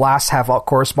 The blasts have all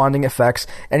corresponding effects.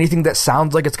 Anything that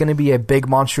sounds like it's going to be a big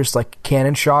monstrous like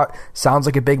cannon shot sounds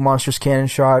like a big monstrous cannon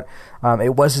shot.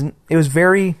 It wasn't. It was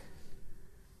very.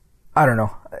 I don't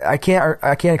know. I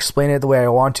can't explain it the way I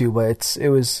want to, but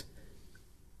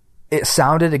it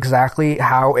sounded exactly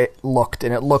how it looked,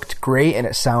 and it looked great, and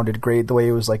it sounded great the way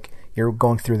it was like you're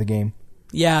going through the game.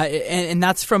 Yeah, and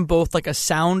that's from both like a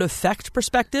sound effect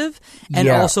perspective and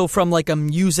also from like a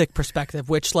music perspective,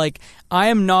 which like I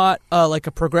am not like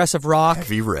a progressive rock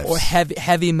heavy riffs. Or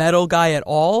heavy metal guy at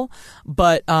all.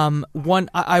 But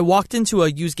I walked into a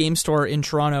used game store in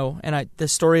Toronto, and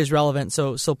this story is relevant,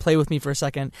 so play with me for a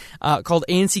second. Called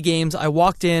ANC Games. I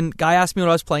walked in, guy asked me what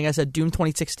I was playing. I said Doom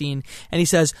 2016, and he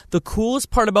says the coolest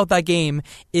part about that game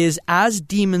is as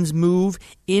demons move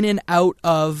in and out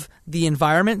of the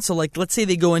environment. So like let's say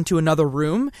they go into another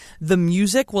room, the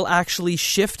music will actually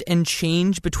shift and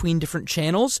change between different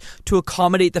channels to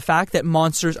accommodate the fact that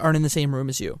monsters aren't in the same room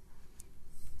as you.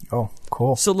 Oh,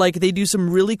 cool. So like they do some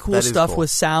really cool stuff with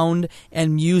sound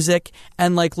and music,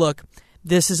 and like look,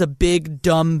 this is a big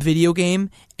dumb video game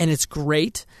and it's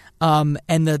great. And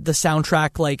the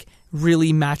soundtrack like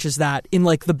really matches that in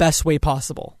like the best way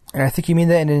possible. And I think you mean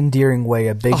that in an endearing way,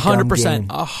 a big 100%,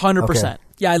 100%.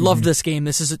 Yeah, I love this game.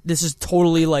 This is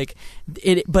totally like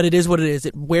it, but it is what it is.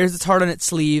 It wears its heart on its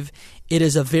sleeve. It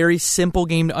is a very simple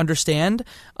game to understand.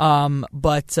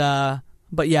 But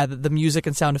yeah, the music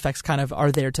and sound effects kind of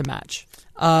are there to match.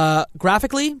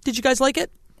 Graphically, did you guys like it?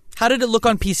 How did it look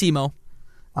on PC, Mo?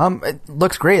 It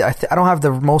looks great. I don't have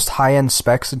the most high-end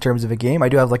specs in terms of a game. I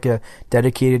do have like a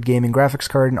dedicated gaming graphics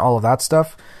card and all of that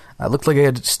stuff. It looked like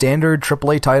a standard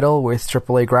AAA title with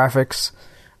AAA graphics.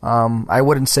 I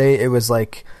wouldn't say it was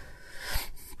like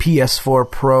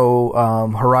PS4 Pro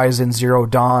Horizon Zero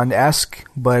Dawn-esque,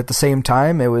 but at the same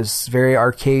time, it was very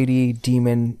arcadey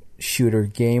demon shooter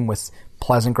game with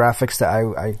pleasant graphics that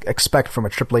I expect from a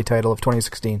AAA title of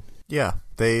 2016. Yeah,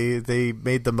 they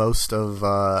made the most of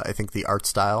I think the art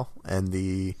style and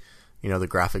the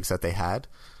graphics that they had.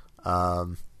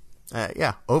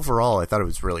 Yeah, overall I thought it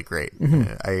was really great.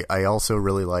 Mm-hmm. I also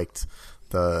really liked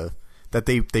that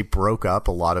they broke up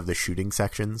a lot of the shooting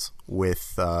sections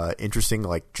with interesting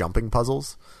like jumping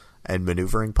puzzles and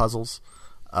maneuvering puzzles.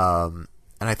 And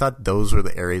I thought those were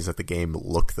the areas that the game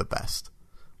looked the best.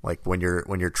 Like when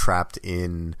you're trapped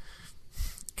in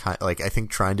like I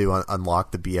think trying to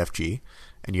unlock the BFG,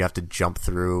 and you have to jump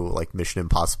through like Mission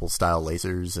Impossible style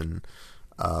lasers and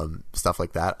stuff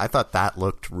like that. I thought that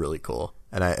looked really cool,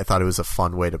 and I thought it was a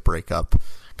fun way to break up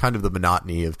kind of the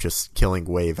monotony of just killing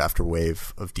wave after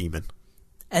wave of demon.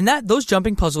 And those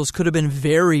jumping puzzles could have been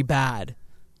very bad.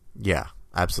 Yeah,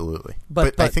 absolutely.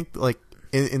 But I think like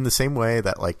in the same way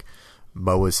that like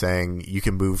Mo was saying, you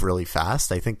can move really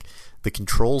fast. I think the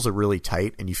controls are really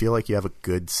tight, and you feel like you have a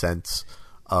good sense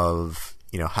of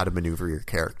how to maneuver your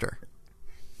character.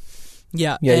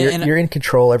 Yeah, you're in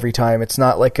control every time. It's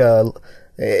not like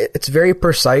it's very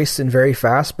precise and very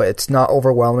fast, but it's not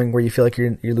overwhelming where you feel like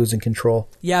you're losing control.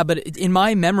 Yeah, but in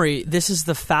my memory, this is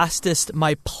the fastest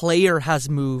my player has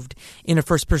moved in a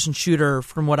first-person shooter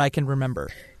from what I can remember.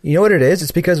 You know what it is?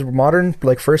 It's because modern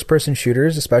like first-person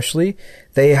shooters, especially,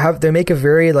 they make a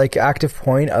very like active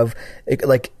point of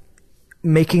like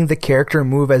making the character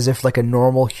move as if like a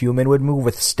normal human would move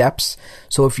with steps.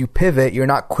 So if you pivot, you're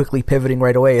not quickly pivoting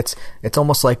right away. It's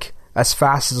almost like as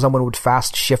fast as someone would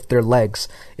fast shift their legs.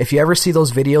 If you ever see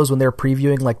those videos when they're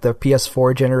previewing like the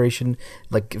PS4 generation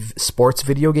like sports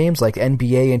video games like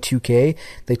NBA and 2K,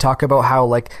 they talk about how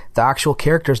like the actual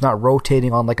character is not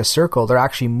rotating on like a circle. They're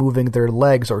actually moving their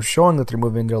legs or showing that they're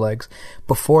moving their legs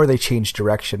before they change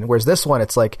direction. Whereas this one,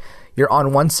 it's like you're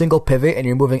on one single pivot and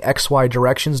you're moving XY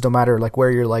directions no matter like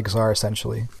where your legs are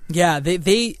essentially. Yeah,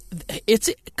 it's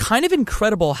kind of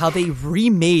incredible how they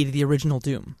remade the original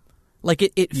Doom. Like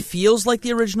it feels like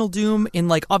the original Doom in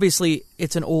like obviously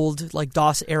it's an old like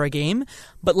DOS era game,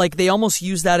 but like they almost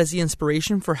use that as the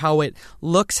inspiration for how it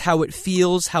looks, how it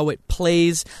feels, how it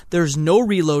plays. There's no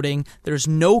reloading, there's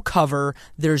no cover,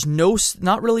 there's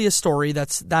not really a story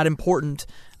that's that important.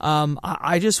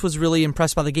 I just was really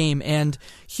impressed by the game. And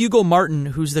Hugo Martin,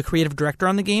 who's the creative director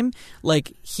on the game,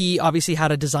 like, he obviously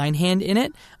had a design hand in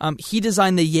it. He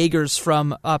designed the Jaegers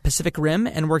from Pacific Rim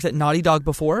and worked at Naughty Dog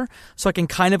before, so I can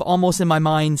kind of almost in my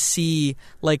mind see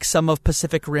like some of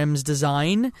Pacific Rim's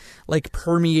design like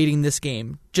permeating this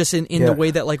game, just in the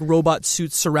way that like robot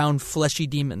suits surround fleshy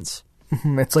demons.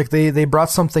 It's like they brought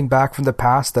something back from the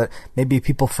past that maybe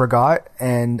people forgot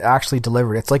and actually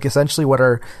delivered. It's like essentially what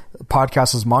our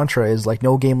podcast's mantra is, like,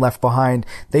 no game left behind.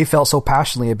 They felt so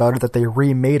passionately about it that they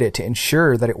remade it to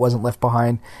ensure that it wasn't left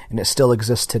behind and it still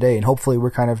exists today. And hopefully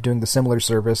we're kind of doing the similar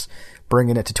service,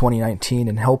 bringing it to 2019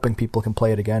 and hoping people can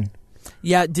play it again.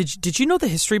 Yeah, did you know the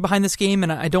history behind this game?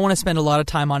 And I don't want to spend a lot of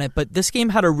time on it, but this game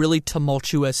had a really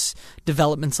tumultuous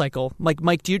development cycle. Like,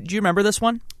 Mike, do you remember this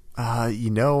one?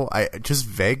 I just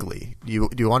vaguely. Do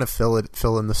you want to fill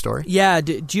in the story? Yeah.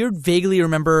 Do you vaguely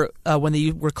remember when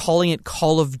they were calling it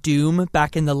Call of Doom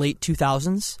back in the late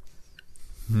 2000s?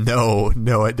 No,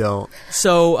 I don't.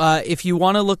 So if you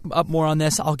want to look up more on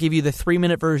this, I'll give you the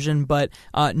 3-minute version, but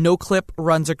NoClip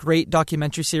runs a great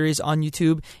documentary series on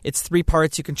YouTube. It's 3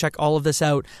 parts. You can check all of this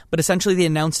out. But essentially they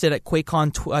announced it at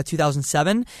QuakeCon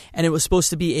 2007, and it was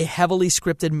supposed to be a heavily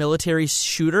scripted military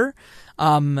shooter.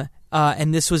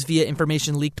 And this was via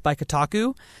information leaked by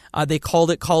Kotaku. They called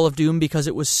it Call of Doom because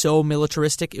it was so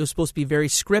militaristic. It was supposed to be very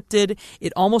scripted.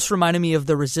 It almost reminded me of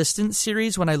the Resistance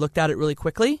series when I looked at it really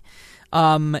quickly.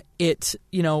 It,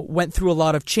 went through a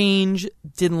lot of change,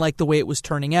 didn't like the way it was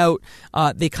turning out.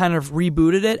 They kind of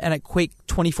rebooted it, and at Quake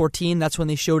 2014, that's when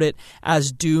they showed it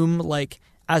as Doom, like,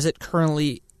 as it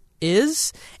currently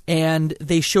is, and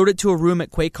they showed it to a room at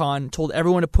QuakeCon, told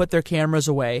everyone to put their cameras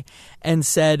away, and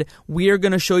said, we are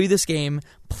going to show you this game.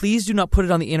 Please do not put it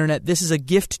on the internet. This is a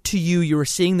gift to you. You are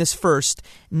seeing this first.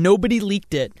 Nobody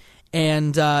leaked it.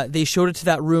 And they showed it to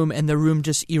that room, and the room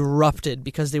just erupted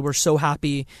because they were so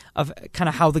happy of kind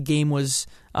of how the game was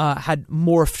had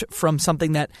morphed from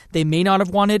something that they may not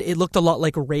have wanted. It looked a lot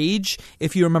like Rage,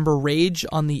 if you remember Rage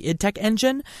on the id Tech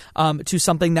engine, to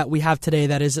something that we have today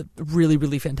that is really,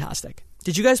 really fantastic.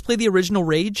 Did you guys play the original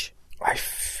Rage?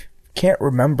 Can't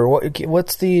remember.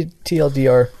 What's the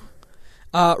TLDR?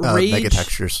 Rage. Mega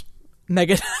Textures.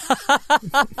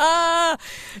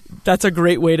 That's a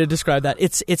great way to describe that.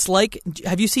 It's like,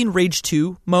 have you seen Rage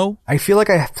 2, Mo? I feel like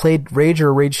I have played Rage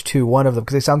or Rage 2, one of them,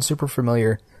 because they sound super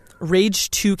familiar.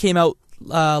 Rage 2 came out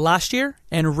last year,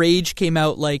 and Rage came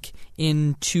out like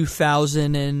in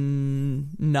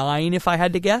 2009, if I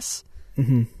had to guess.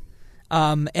 Mm-hmm.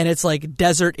 And it's like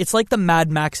desert. It's like the Mad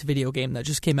Max video game that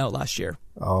just came out last year.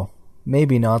 Oh.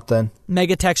 Maybe not then.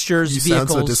 Mega textures, you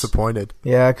vehicles. You sound so disappointed.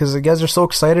 Yeah, because the guys are so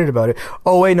excited about it.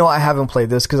 Oh, wait, no, I haven't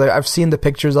played this because I've seen the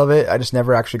pictures of it. I just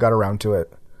never actually got around to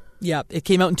it. Yeah, it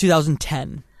came out in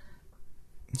 2010.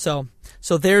 So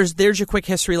there's your quick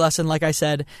history lesson. Like I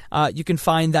said, you can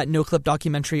find that NoClip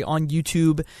documentary on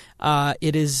YouTube.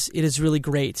 It is really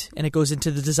great, and it goes into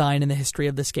the design and the history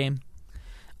of this game.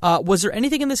 Was there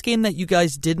anything in this game that you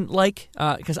guys didn't like?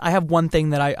 Because I have one thing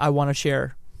that I want to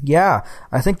share. Yeah,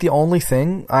 I think the only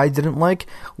thing I didn't like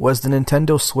was the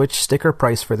Nintendo Switch sticker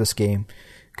price for this game.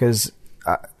 Because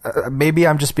maybe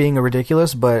I'm just being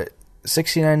ridiculous, but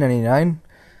 $69.99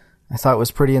 I thought was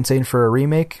pretty insane for a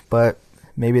remake, but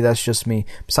maybe that's just me.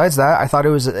 Besides that, I thought it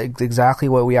was exactly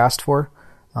what we asked for.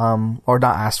 Or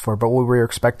not asked for, but what we were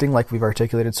expecting, like we've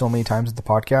articulated so many times at the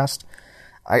podcast.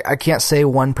 I can't say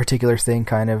one particular thing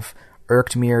kind of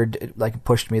irked me or like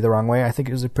pushed me the wrong way. I think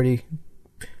it was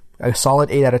a solid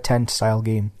 8 out of 10 style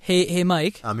game. Hey,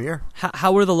 Mike. I'm here.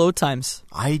 How were the load times?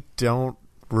 I don't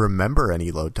remember any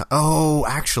load time. Oh,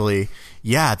 actually,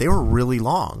 yeah, they were really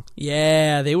long.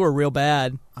 Yeah, they were real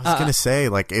bad. I was gonna say,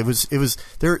 like, it was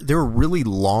there were really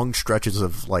long stretches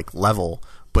of like level,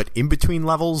 but in between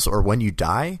levels or when you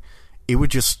die, it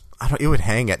would just it would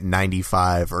hang at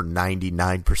 95 or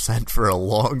 99% for a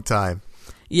long time.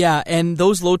 Yeah, and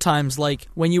those load times, like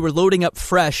when you were loading up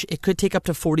fresh, it could take up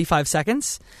to 45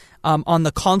 seconds on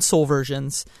the console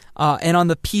versions. And on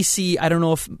the PC, I don't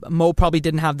know if Mo probably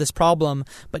didn't have this problem,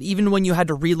 but even when you had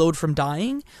to reload from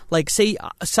dying, like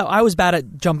so I was bad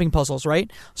at jumping puzzles,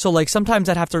 right? So like sometimes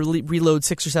I'd have to reload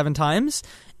 6 or 7 times.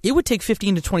 It would take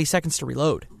 15 to 20 seconds to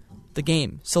reload the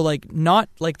game. So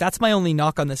that's my only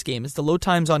knock on this game is the load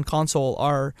times on console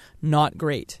are not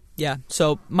great. Yeah,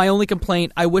 so my only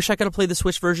complaint, I wish I could have played the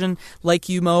Switch version. Like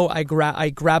you, Mo, I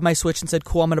grabbed my Switch and said,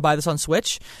 cool, I'm going to buy this on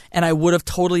Switch. And I would have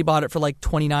totally bought it for like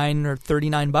 $29 or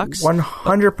 $39.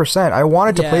 100%. I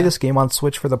wanted to play this game on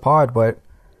Switch for the pod, but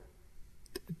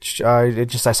I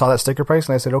saw that sticker price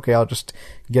and I said, okay, I'll just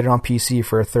get it on PC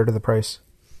for a third of the price.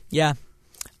 Yeah.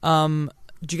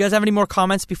 Do you guys have any more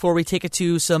comments before we take it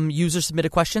to some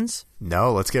user-submitted questions?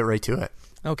 No, let's get right to it.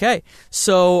 Okay,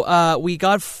 so we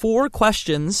got 4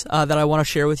 questions that I want to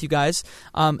share with you guys.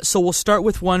 So we'll start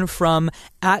with one from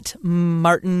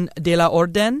 @Martin de la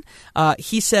Orden.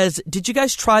 He says, "Did you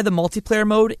guys try the multiplayer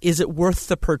mode? Is it worth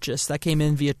the purchase?" That came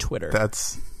in via Twitter.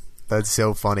 That's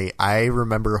so funny. I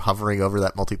remember hovering over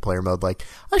that multiplayer mode like,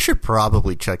 I should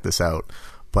probably check this out.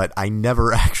 But I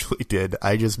never actually did.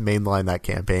 I just mainlined that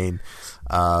campaign.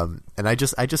 And I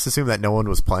just assumed that no one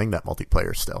was playing that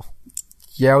multiplayer still.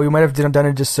 Yeah, we might have done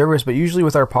a disservice, but usually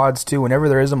with our pods too, whenever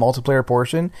there is a multiplayer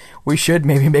portion, we should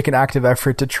maybe make an active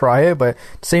effort to try it. But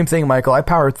same thing, Michael. I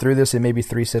powered through this in maybe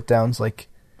 3 sit-downs. Like,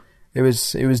 it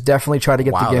was definitely try to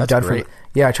get the game done great.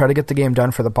 try to get the game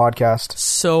done for the podcast.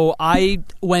 So I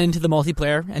went into the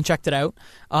multiplayer and checked it out.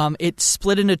 It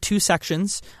split into 2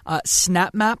 sections,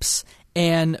 snap maps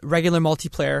and regular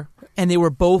multiplayer, and they were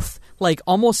both like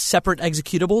almost separate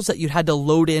executables that you had to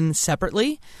load in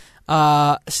separately.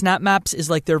 Snap Maps is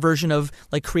like their version of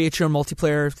like create your own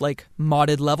multiplayer, like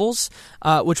modded levels,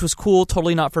 which was cool.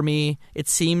 Totally not for me. It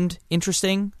seemed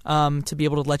interesting to be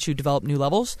able to let you develop new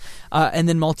levels. And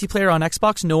then multiplayer on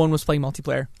Xbox, no one was playing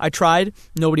multiplayer. I tried,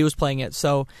 nobody was playing it.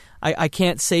 So I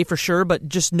can't say for sure, but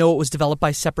just know it was developed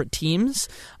by separate teams.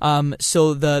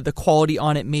 So the quality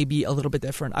on it may be a little bit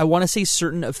different. I want to say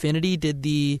Certain Affinity did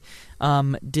the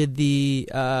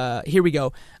here we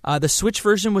go. The Switch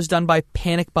version was done by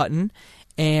Panic Button,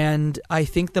 and I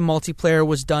think the multiplayer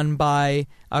was done by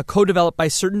co-developed by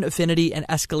Certain Affinity and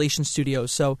Escalation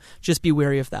Studios. So just be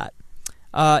wary of that.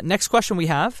 Next question we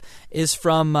have is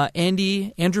from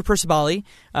Andrew Percivali.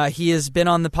 He has been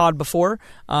on the pod before,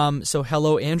 so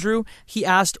hello, Andrew. He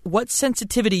asked, what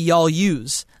sensitivity y'all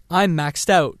use? I'm maxed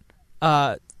out.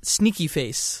 Sneaky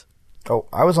face. Oh,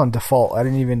 I was on default.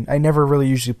 I never really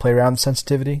usually play around with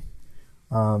sensitivity.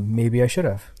 Maybe I should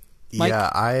have. Mike? Yeah,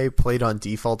 I played on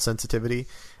default sensitivity,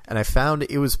 and I found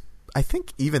it was, I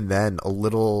think even then, a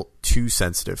little too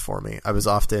sensitive for me. I was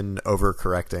often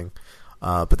overcorrecting.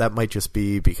 But that might just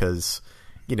be because,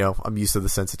 I'm used to the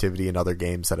sensitivity in other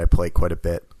games that I play quite a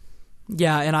bit.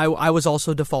 Yeah, and I was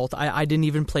also default. I didn't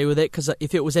even play with it because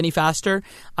if it was any faster,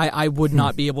 I would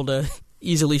not be able to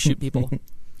easily shoot people.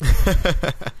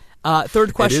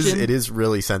 Third question. It is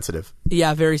really sensitive.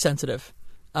 Yeah, very sensitive.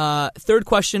 Third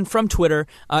question from Twitter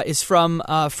is from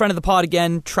a friend of the pod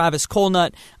again, Travis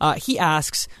Colnut. He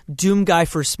asks, Doom guy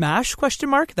for Smash? ?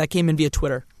 That came in via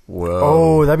Twitter. Whoa.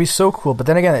 Oh, that'd be so cool. But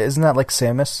then again, isn't that like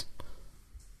Samus?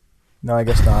 No, I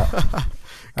guess not.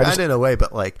 Kind of in a way,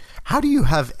 but like, how do you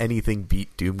have anything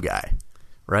beat Doom Guy?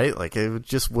 Right? Like, it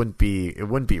just wouldn't be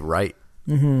right.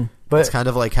 Mm-hmm. But it's kind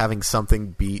of like having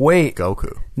something beat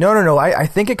Goku. No. I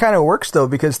think it kind of works, though,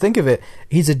 because think of it.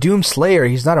 He's a Doom Slayer.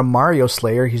 He's not a Mario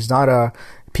Slayer. He's not a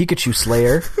Pikachu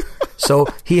Slayer. So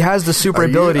he has the super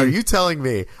ability. Are you telling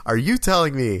me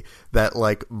that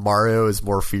like Mario is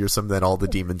more fearsome than all the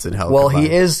demons in hell? Well, combined?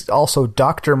 he is also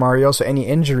Dr. Mario, so any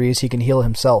injuries he can heal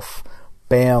himself.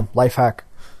 Bam, life hack.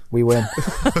 We win.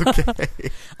 Okay.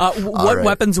 What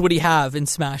weapons would he have in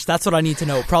Smash? That's what I need to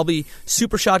know. Probably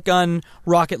super shotgun,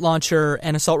 rocket launcher,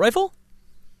 and assault rifle?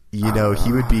 He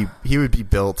would be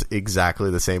built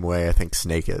exactly the same way I think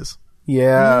Snake is.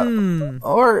 Yeah.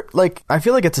 Or, like, I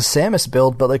feel like it's a Samus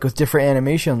build, but, like, with different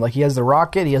animation. Like, he has the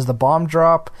rocket, he has the bomb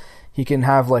drop, he can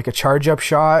have, like, a charge-up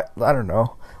shot. I don't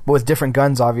know. But with different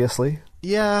guns, obviously.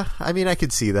 Yeah, I mean, I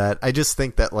could see that. I just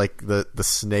think that, like, the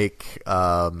Snake,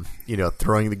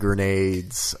 throwing the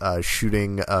grenades,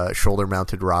 shooting a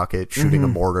shoulder-mounted rocket, shooting a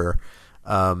mortar,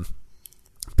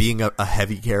 being a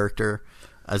heavy character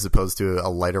as opposed to a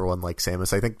lighter one like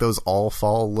Samus. I think those all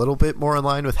fall a little bit more in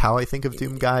line with how I think of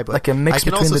Doom Guy, but like a mix I can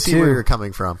between also the see two. where you're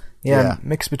coming from. Yeah,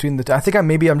 mix between the two. I think I'm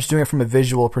just doing it from a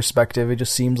visual perspective. It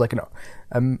just seems like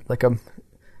a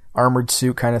armored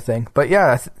suit kind of thing. But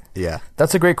yeah,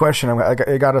 that's a great question.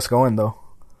 It got us going though.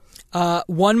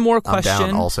 One more question.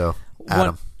 I'm down also,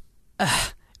 Adam.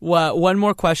 One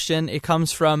more question. It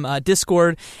comes from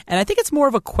Discord, and I think it's more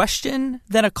of a question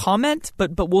than a comment,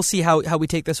 but we'll see how we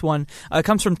take this one. It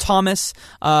comes from Thomas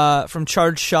from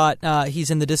Charge Shot.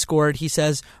 He's in the Discord. He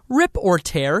says, "Rip or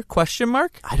tear?" ?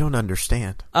 I don't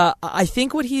understand. I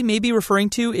think what he may be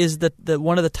referring to is the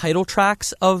one of the title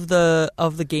tracks of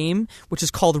the game, which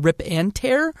is called Rip and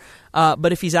Tear.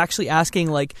 But if he's actually asking,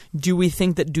 like, do we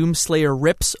think that Doomslayer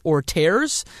rips or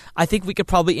tears? I think we could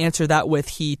probably answer that with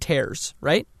he tears,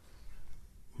 right?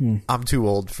 I'm too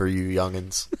old for you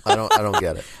youngins. I don't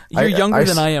get it. You're younger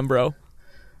than I am, bro.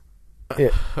 Yeah.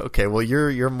 Okay, well,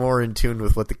 you're more in tune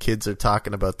with what the kids are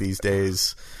talking about these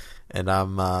days, and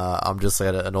I'm just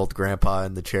like an old grandpa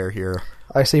in the chair here.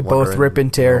 I say both rip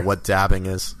and tear. What dabbing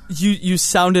is. You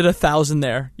sounded 1,000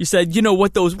 there. You said,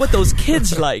 what those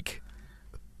kids like.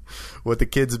 What the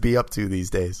kids be up to these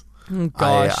days.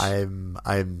 Gosh. I'm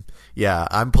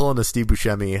pulling a Steve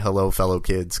Buscemi, hello fellow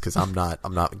kids, because I'm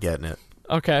not getting it.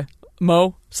 Okay.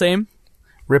 Mo, same?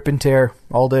 Rip and tear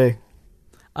all day.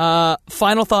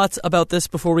 Final thoughts about this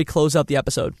before we close out the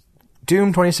episode. Doom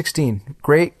 2016.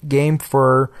 Great game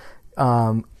for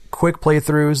quick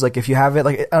playthroughs. Like if you have it,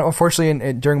 like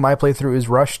unfortunately during my playthrough it was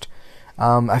rushed.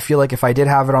 I feel like if I did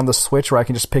have it on the Switch where I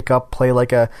can just pick up, play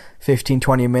like a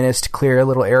 15-20 minutes to clear a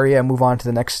little area and move on to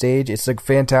the next stage, it's a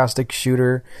fantastic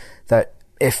shooter that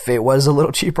if it was a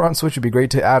little cheaper on Switch, it would be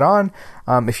great to add on.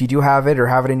 If you do have it or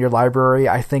have it in your library,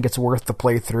 I think it's worth the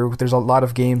playthrough. There's a lot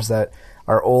of games that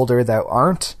are older that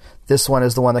aren't. This one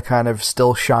is the one that kind of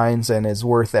still shines and is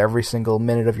worth every single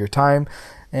minute of your time,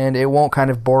 and it won't kind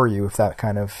of bore you if that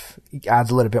kind of adds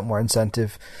a little bit more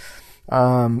incentive.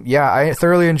 I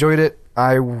thoroughly enjoyed it.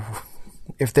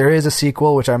 If there is a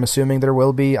sequel, which I'm assuming there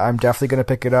will be, I'm definitely going to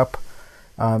pick it up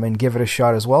and give it a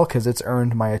shot as well, because it's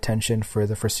earned my attention for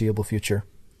the foreseeable future.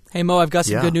 Hey Mo, I've got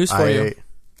some good news for you.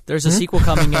 There's a sequel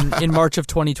coming in March of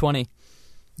 2020.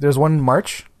 There's one in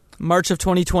March? March of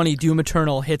 2020, Doom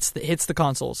Eternal hits the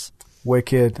consoles.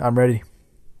 Wicked. I'm ready.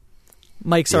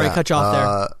 Mike, sorry, cut you off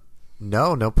there.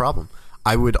 No problem.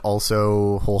 I would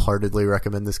also wholeheartedly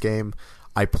recommend this game.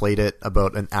 I played it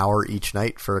about an hour each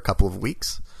night for a couple of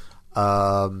weeks.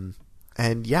 And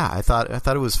yeah, I thought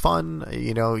it was fun.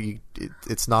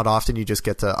 It's not often you just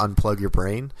get to unplug your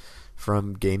brain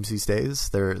from games these days.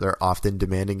 They're often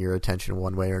demanding your attention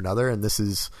one way or another, and this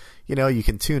is, you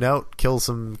can tune out, kill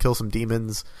some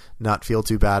demons, not feel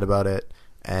too bad about it,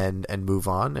 and move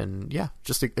on. And yeah,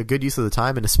 just a good use of the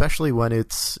time, and especially when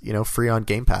it's free on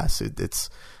Game Pass. It's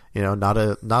not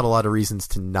a lot of reasons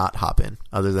to not hop in,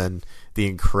 other than the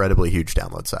incredibly huge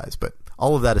download size. But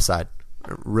all of that aside,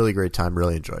 a really great time.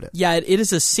 Really enjoyed it. Yeah, it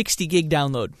is a 60 gig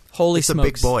download. Holy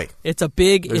smokes! It's a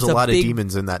big boy. There's a lot of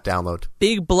demons in that download.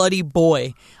 Big bloody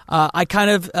boy. I kind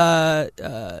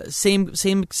of same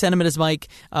sentiment as Mike.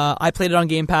 I played it on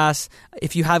Game Pass.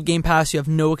 If you have Game Pass, you have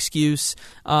no excuse.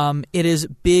 It is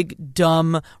big,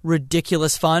 dumb,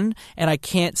 ridiculous fun, and I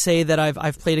can't say that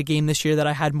I've played a game this year that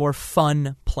I had more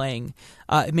fun playing.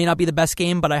 It may not be the best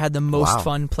game, but I had the most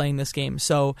fun playing this game.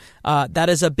 So that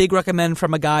is a big recommend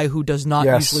from a guy who does not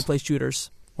usually play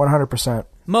shooters. 100%.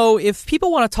 Mo, if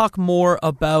people want to talk more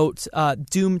about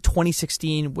Doom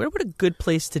 2016, where would a good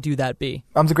place to do that be?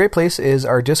 The great place is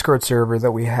our Discord server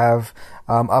that we have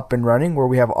up and running, where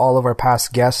we have all of our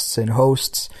past guests and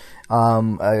hosts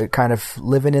kind of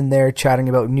living in there, chatting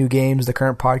about new games, the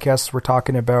current podcasts we're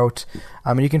talking about.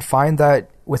 And you can find that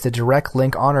with a direct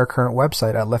link on our current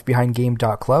website at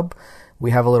leftbehindgame.club. We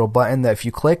have a little button that if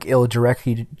you click, it'll direct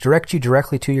you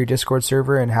directly to your Discord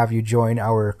server and have you join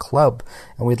our club.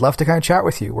 And we'd love to kind of chat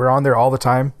with you. We're on there all the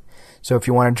time. So if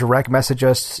you want to direct message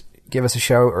us, give us a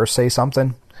shout or say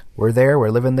something, we're there,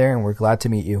 we're living there, and we're glad to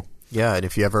meet you. Yeah, and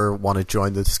if you ever want to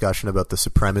join the discussion about the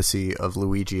supremacy of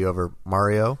Luigi over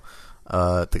Mario,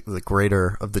 the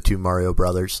greater of the two Mario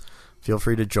brothers, feel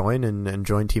free to join and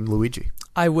join Team Luigi.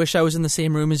 I wish I was in the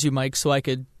same room as you, Mike, so I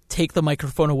could take the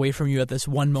microphone away from you at this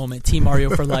one moment. Team Mario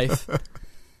for life.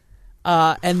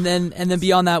 And then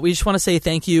beyond that, we just want to say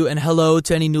thank you and hello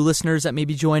to any new listeners that may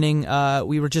be joining.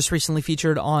 We were just recently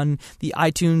featured on the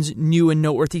iTunes new and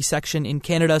noteworthy section in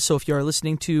Canada. So if you are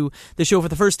listening to the show for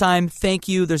the first time, thank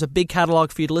you. There's a big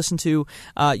catalog for you to listen to.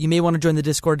 You may want to join the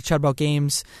Discord to chat about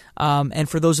games. And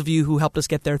for those of you who helped us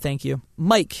get there, thank you.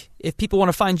 Mike, if people want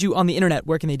to find you on the internet,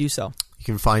 where can they do so? You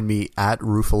can find me at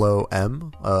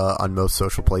RuffaloM on most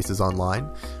social places online,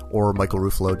 or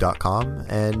michaelruffalo.com.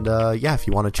 And if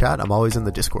you want to chat, I'm always in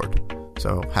the Discord.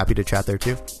 So happy to chat there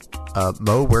too.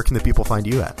 Mo, where can the people find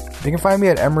you at? They can find me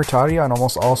at Emmertati on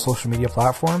almost all social media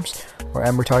platforms, or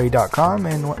emmertati.com.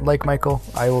 And like Michael,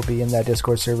 I will be in that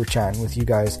Discord server chatting with you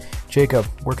guys. Jacob,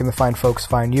 where can the fine folks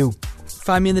find you?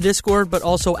 Find me in the Discord, but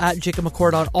also at Jacob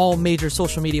McCord on all major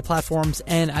social media platforms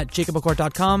and at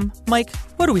jacobmccord.com. Mike,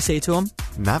 what do we say to him?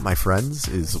 And that, my friends,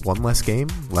 is one less game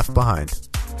left behind.